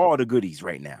John for all the goodies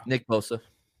right now. Nick Bosa.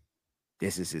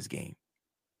 This is his game.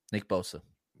 Nick Bosa.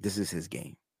 This is his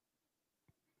game.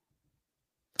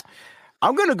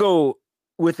 I'm going to go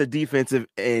with a defensive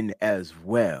end as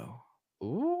well.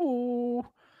 Ooh.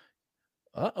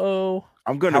 Uh-oh.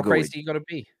 I'm going to How crazy are you going to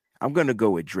be? I'm going to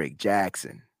go with Drake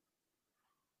Jackson.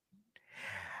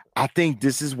 I think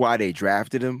this is why they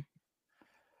drafted him.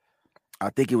 I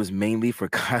think it was mainly for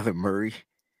Kyler Murray.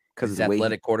 Because his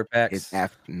athletic quarterbacks.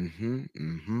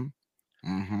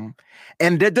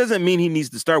 And that doesn't mean he needs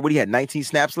to start. What, he had 19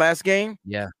 snaps last game?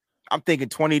 Yeah. I'm thinking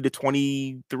 20 to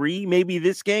 23 maybe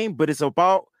this game, but it's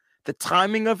about the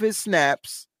timing of his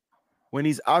snaps when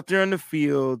he's out there on the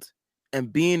field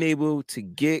and being able to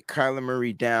get Kyler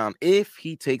Murray down. If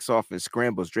he takes off and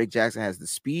scrambles, Drake Jackson has the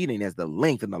speed and he has the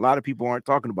length, and a lot of people aren't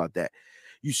talking about that.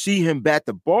 You see him bat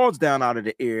the balls down out of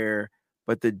the air,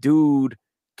 but the dude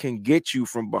can get you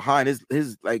from behind.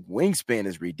 His like wingspan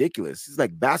is ridiculous. It's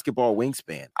like basketball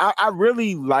wingspan. I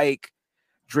really like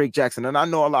Drake Jackson. And I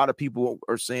know a lot of people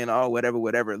are saying, oh,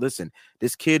 whatever. Listen,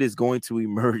 this kid is going to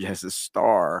emerge as a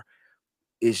star.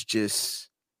 It's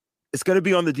going to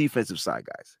be on the defensive side,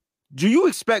 guys. Do you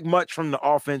expect much from the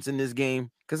offense in this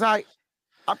game? Because I'm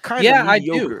kind of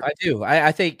mediocre. I do.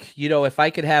 I think, if I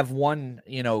could have one,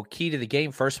 key to the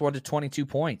game, first one to 22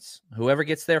 points. Whoever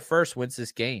gets there first wins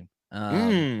this game.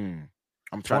 I'm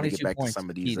trying to get back to some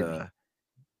of these.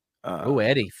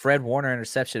 Eddie. Fred Warner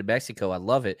interception in Mexico. I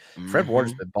love it. Fred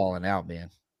Warner's been balling out, man.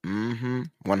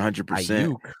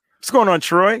 100%. What's going on,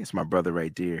 Troy? It's my brother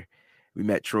right there. We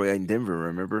met Troy in Denver,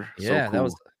 remember? Yeah, so cool. That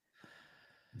was.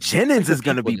 Jennings is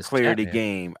going to be player of the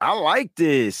game. I like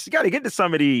this. You got to get to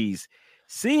some of these.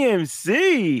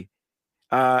 CMC,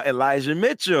 Elijah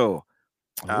Mitchell,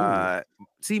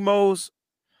 T-Mose.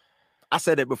 I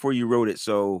said it before you wrote it,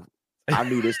 so I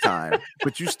knew this time.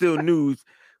 But you still knew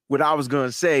what I was going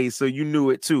to say, so you knew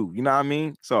it too. You know what I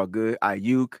mean? It's all good.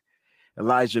 Ayuk,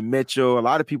 Elijah Mitchell. A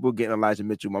lot of people getting Elijah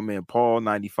Mitchell. My man Paul,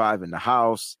 95 in the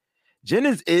house.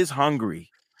 Jennings is hungry.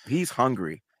 He's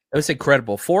hungry. It was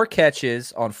incredible. 4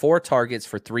 catches on 4 targets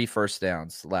for 3 first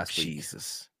downs last week.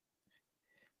 Jesus.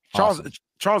 Awesome.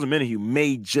 Charles Omenihu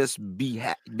may just be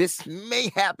this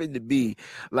may happen to be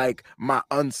like my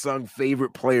unsung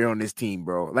favorite player on this team,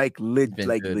 bro. Like legit.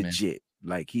 Man.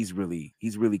 Like he's really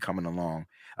coming along.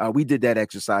 We did that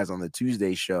exercise on the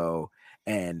Tuesday show,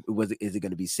 and is it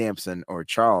going to be Samson or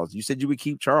Charles? You said you would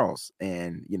keep Charles,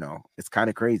 and it's kind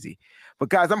of crazy. But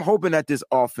guys, I'm hoping that this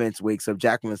offense wakes up.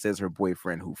 Jacqueline says her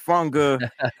boyfriend Hufanga.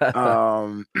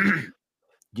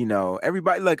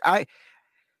 Everybody. Look,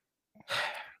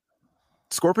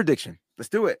 score prediction. Let's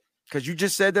do it, because you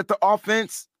just said that the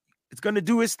offense is going to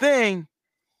do its thing.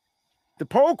 The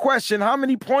poll question: how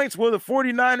many points will the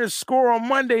 49ers score on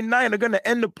Monday night? Are going to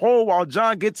end the poll while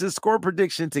John gets his score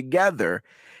prediction together.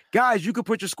 Guys, you can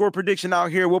put your score prediction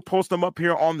out here. We'll post them up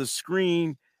here on the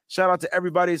screen. Shout out to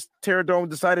everybody. Terror Dome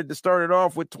decided to start it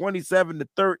off with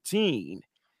 27-13.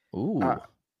 Ooh.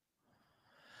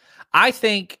 I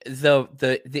think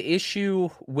the issue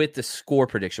with the score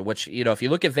prediction, which if you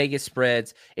look at Vegas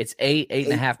spreads, it's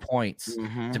 8.5 points,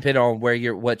 depending on where who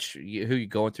you're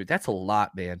going through. That's a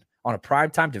lot, man. On a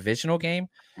primetime divisional game,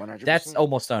 100%. That's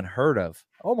almost unheard of.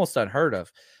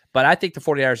 But I think the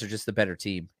 49ers are just the better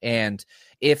team. And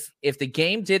if the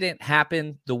game didn't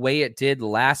happen the way it did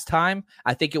last time,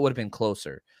 I think it would have been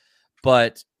closer.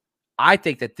 But I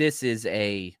think that this is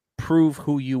a prove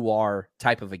who you are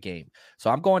type of a game. So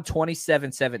I'm going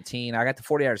 27-17. I got the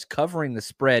 49ers covering the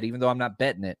spread, even though I'm not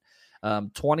betting it.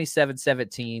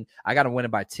 27-17. I got to win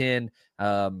it by 10.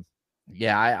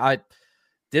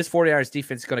 This 49ers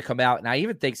defense is going to come out. And I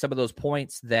even think some of those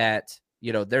points that,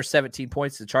 there's 17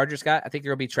 points the Chargers got, I think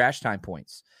they're going to be trash time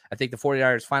points. I think the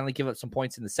 49ers finally give up some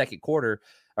points in the second quarter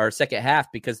or second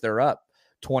half because they're up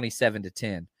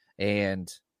 27-10.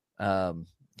 And I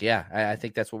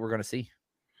think that's what we're going to see.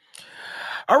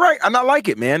 All right, and I like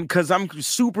it, man, because I'm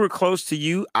super close to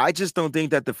you. I just don't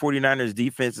think that the 49ers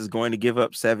defense is going to give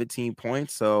up 17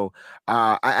 points. So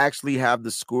I actually have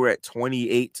the score at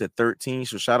 28-13.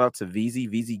 So shout out to VZ.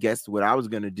 VZ guessed what I was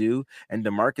going to do, and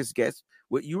DeMarcus guessed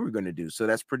what you were going to do. So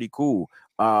that's pretty cool.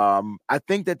 I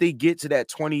think that they get to that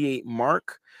 28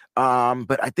 mark,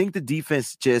 but I think the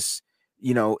defense just,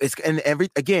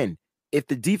 again, if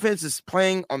the defense is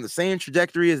playing on the same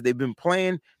trajectory as they've been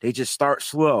playing, they just start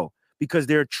slow. Because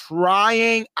they're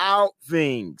trying out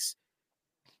things.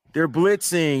 They're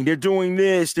blitzing. They're doing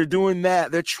this. They're doing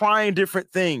that. They're trying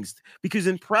different things. Because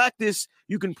in practice,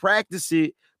 you can practice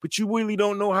it, but you really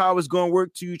don't know how it's going to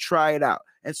work till you try it out.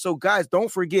 And so, guys,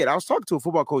 don't forget. I was talking to a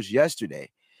football coach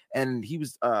yesterday, and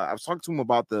I was talking to him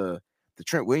about the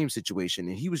Trent Williams situation,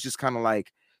 and he was just kind of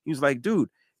like, dude,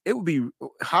 it would be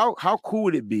how cool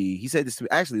would it be? He said this to me.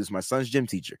 Actually, this is my son's gym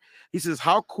teacher. He says,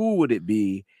 how cool would it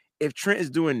be if Trent is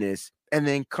doing this and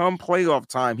then come playoff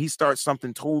time, he starts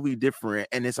something totally different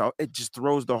and it just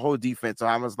throws the whole defense. So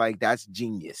I was like, that's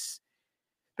genius.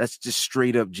 That's just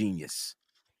straight up genius.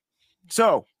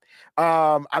 So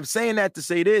I'm saying that to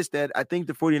say this, that I think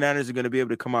the 49ers are going to be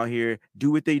able to come out here, do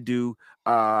what they do.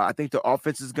 I think the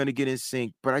offense is going to get in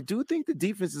sync, but I do think the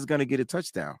defense is going to get a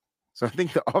touchdown. So I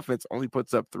think the offense only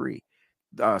puts up 3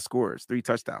 scores, 3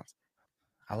 touchdowns.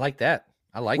 I like that.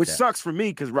 Which sucks for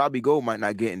me because Robbie Gould might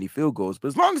not get any field goals. But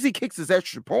as long as he kicks his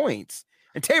extra points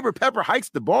and Tabor Pepper hikes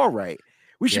the ball right,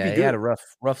 we should be good. He had a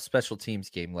rough special teams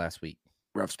game last week.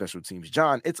 Rough special teams.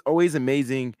 John, it's always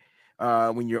amazing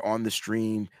when you're on the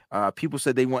stream. People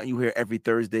said they want you here every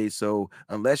Thursday. So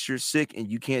unless you're sick and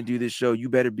you can't do this show, you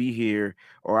better be here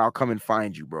or I'll come and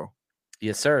find you, bro.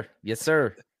 Yes, sir. Yes,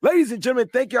 sir. Ladies and gentlemen,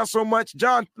 thank y'all so much.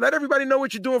 John, let everybody know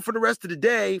what you're doing for the rest of the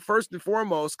day, first and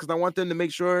foremost, because I want them to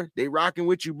make sure they rocking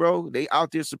with you, bro. They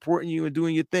out there supporting you and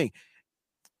doing your thing.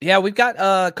 Yeah, we've got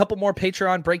a couple more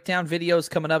Patreon breakdown videos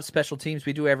coming up. Special teams.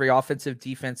 We do every offensive,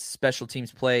 defense, special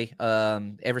teams play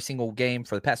every single game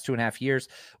for the past 2.5 years.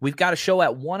 We've got a show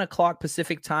at 1 o'clock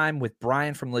Pacific time with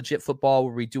Brian from Legit Football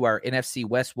where we do our NFC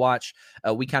West watch.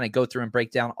 We kind of go through and break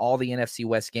down all the NFC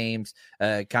West games,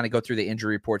 kind of go through the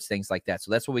injury reports, things like that. So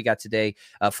that's what we got today.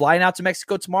 Flying out to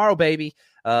Mexico tomorrow, baby.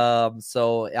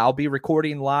 So I'll be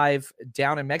recording live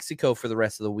down in Mexico for the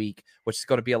rest of the week, which is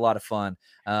going to be a lot of fun.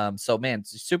 So man,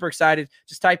 super excited.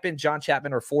 Just type in John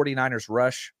Chapman or 49ers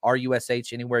Rush,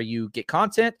 RUSH, anywhere you get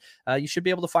content. You should be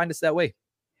able to find us that way.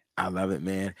 I love it,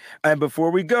 man. And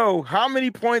before we go, how many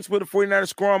points will the 49ers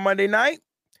score on Monday night?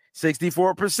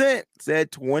 64%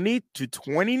 said 20 to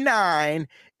 29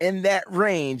 in that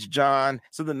range, John.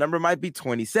 So the number might be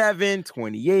 27,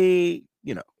 28,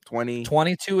 20.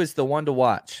 22 is the one to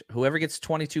watch. Whoever gets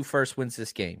 22 first wins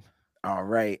this game. All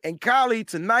right. And Kali,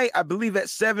 tonight, I believe at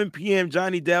 7 p.m.,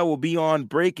 Johnny Dell will be on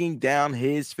breaking down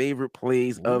his favorite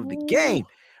plays of the game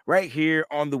right here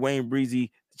on the Wayne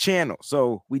Breezy channel.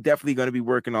 So we definitely going to be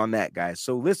working on that, guys.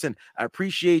 So listen, I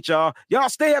appreciate y'all. Y'all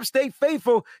stay up, stay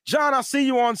faithful. John, I'll see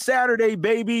you on Saturday,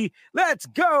 baby. Let's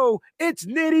go. It's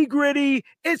nitty gritty.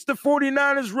 It's the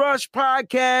 49ers Rush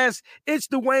podcast. It's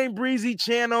the Wayne Breezy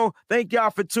channel. Thank y'all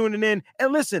for tuning in.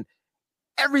 And listen,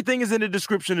 everything is in the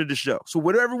description of the show. So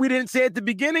whatever we didn't say at the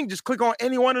beginning, just click on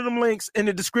any one of them links in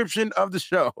the description of the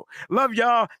show. Love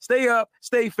y'all. Stay up,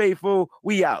 stay faithful.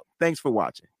 We out. Thanks for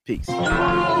watching. Peace.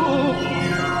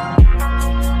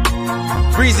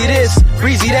 Breezy this,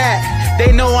 breezy that.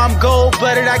 They know I'm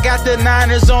gold-blooded. I got the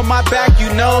Niners on my back, you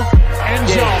know.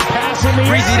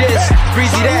 Breezy this,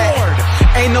 breezy that.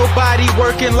 Ain't nobody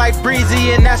working like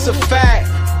Breezy, and that's a fact.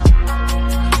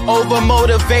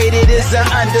 Overmotivated is an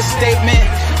understatement.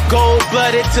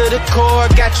 Gold-blooded to the core,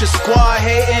 got your squad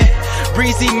hating.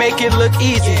 Breezy make it look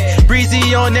easy.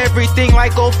 Breezy on everything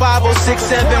like 05, 06,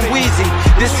 7 Wheezy.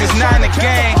 This is not a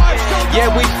gang. Yeah,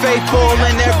 we faithful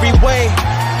in every way.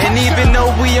 And even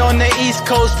though we on the East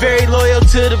Coast, very loyal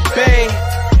to the Bay.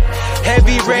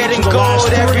 Heavy red and gold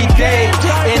every day.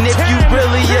 And if you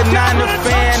really a Niner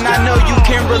fan, I know you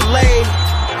can relate.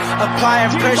 Applying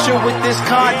pressure with this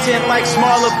content like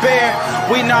Smaller Bear.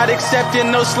 We not accepting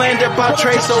no slander about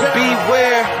Trey, so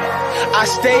beware. I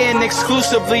stay in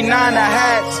exclusively Niner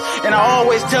hats. And I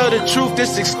always tell the truth,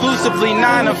 this exclusively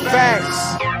Niner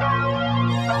facts.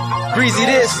 Breezy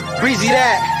this, breezy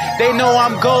that. They know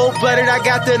I'm gold-blooded. I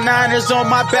got the Niners on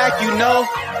my back, you know.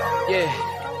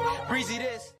 Yeah. Breezy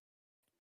this.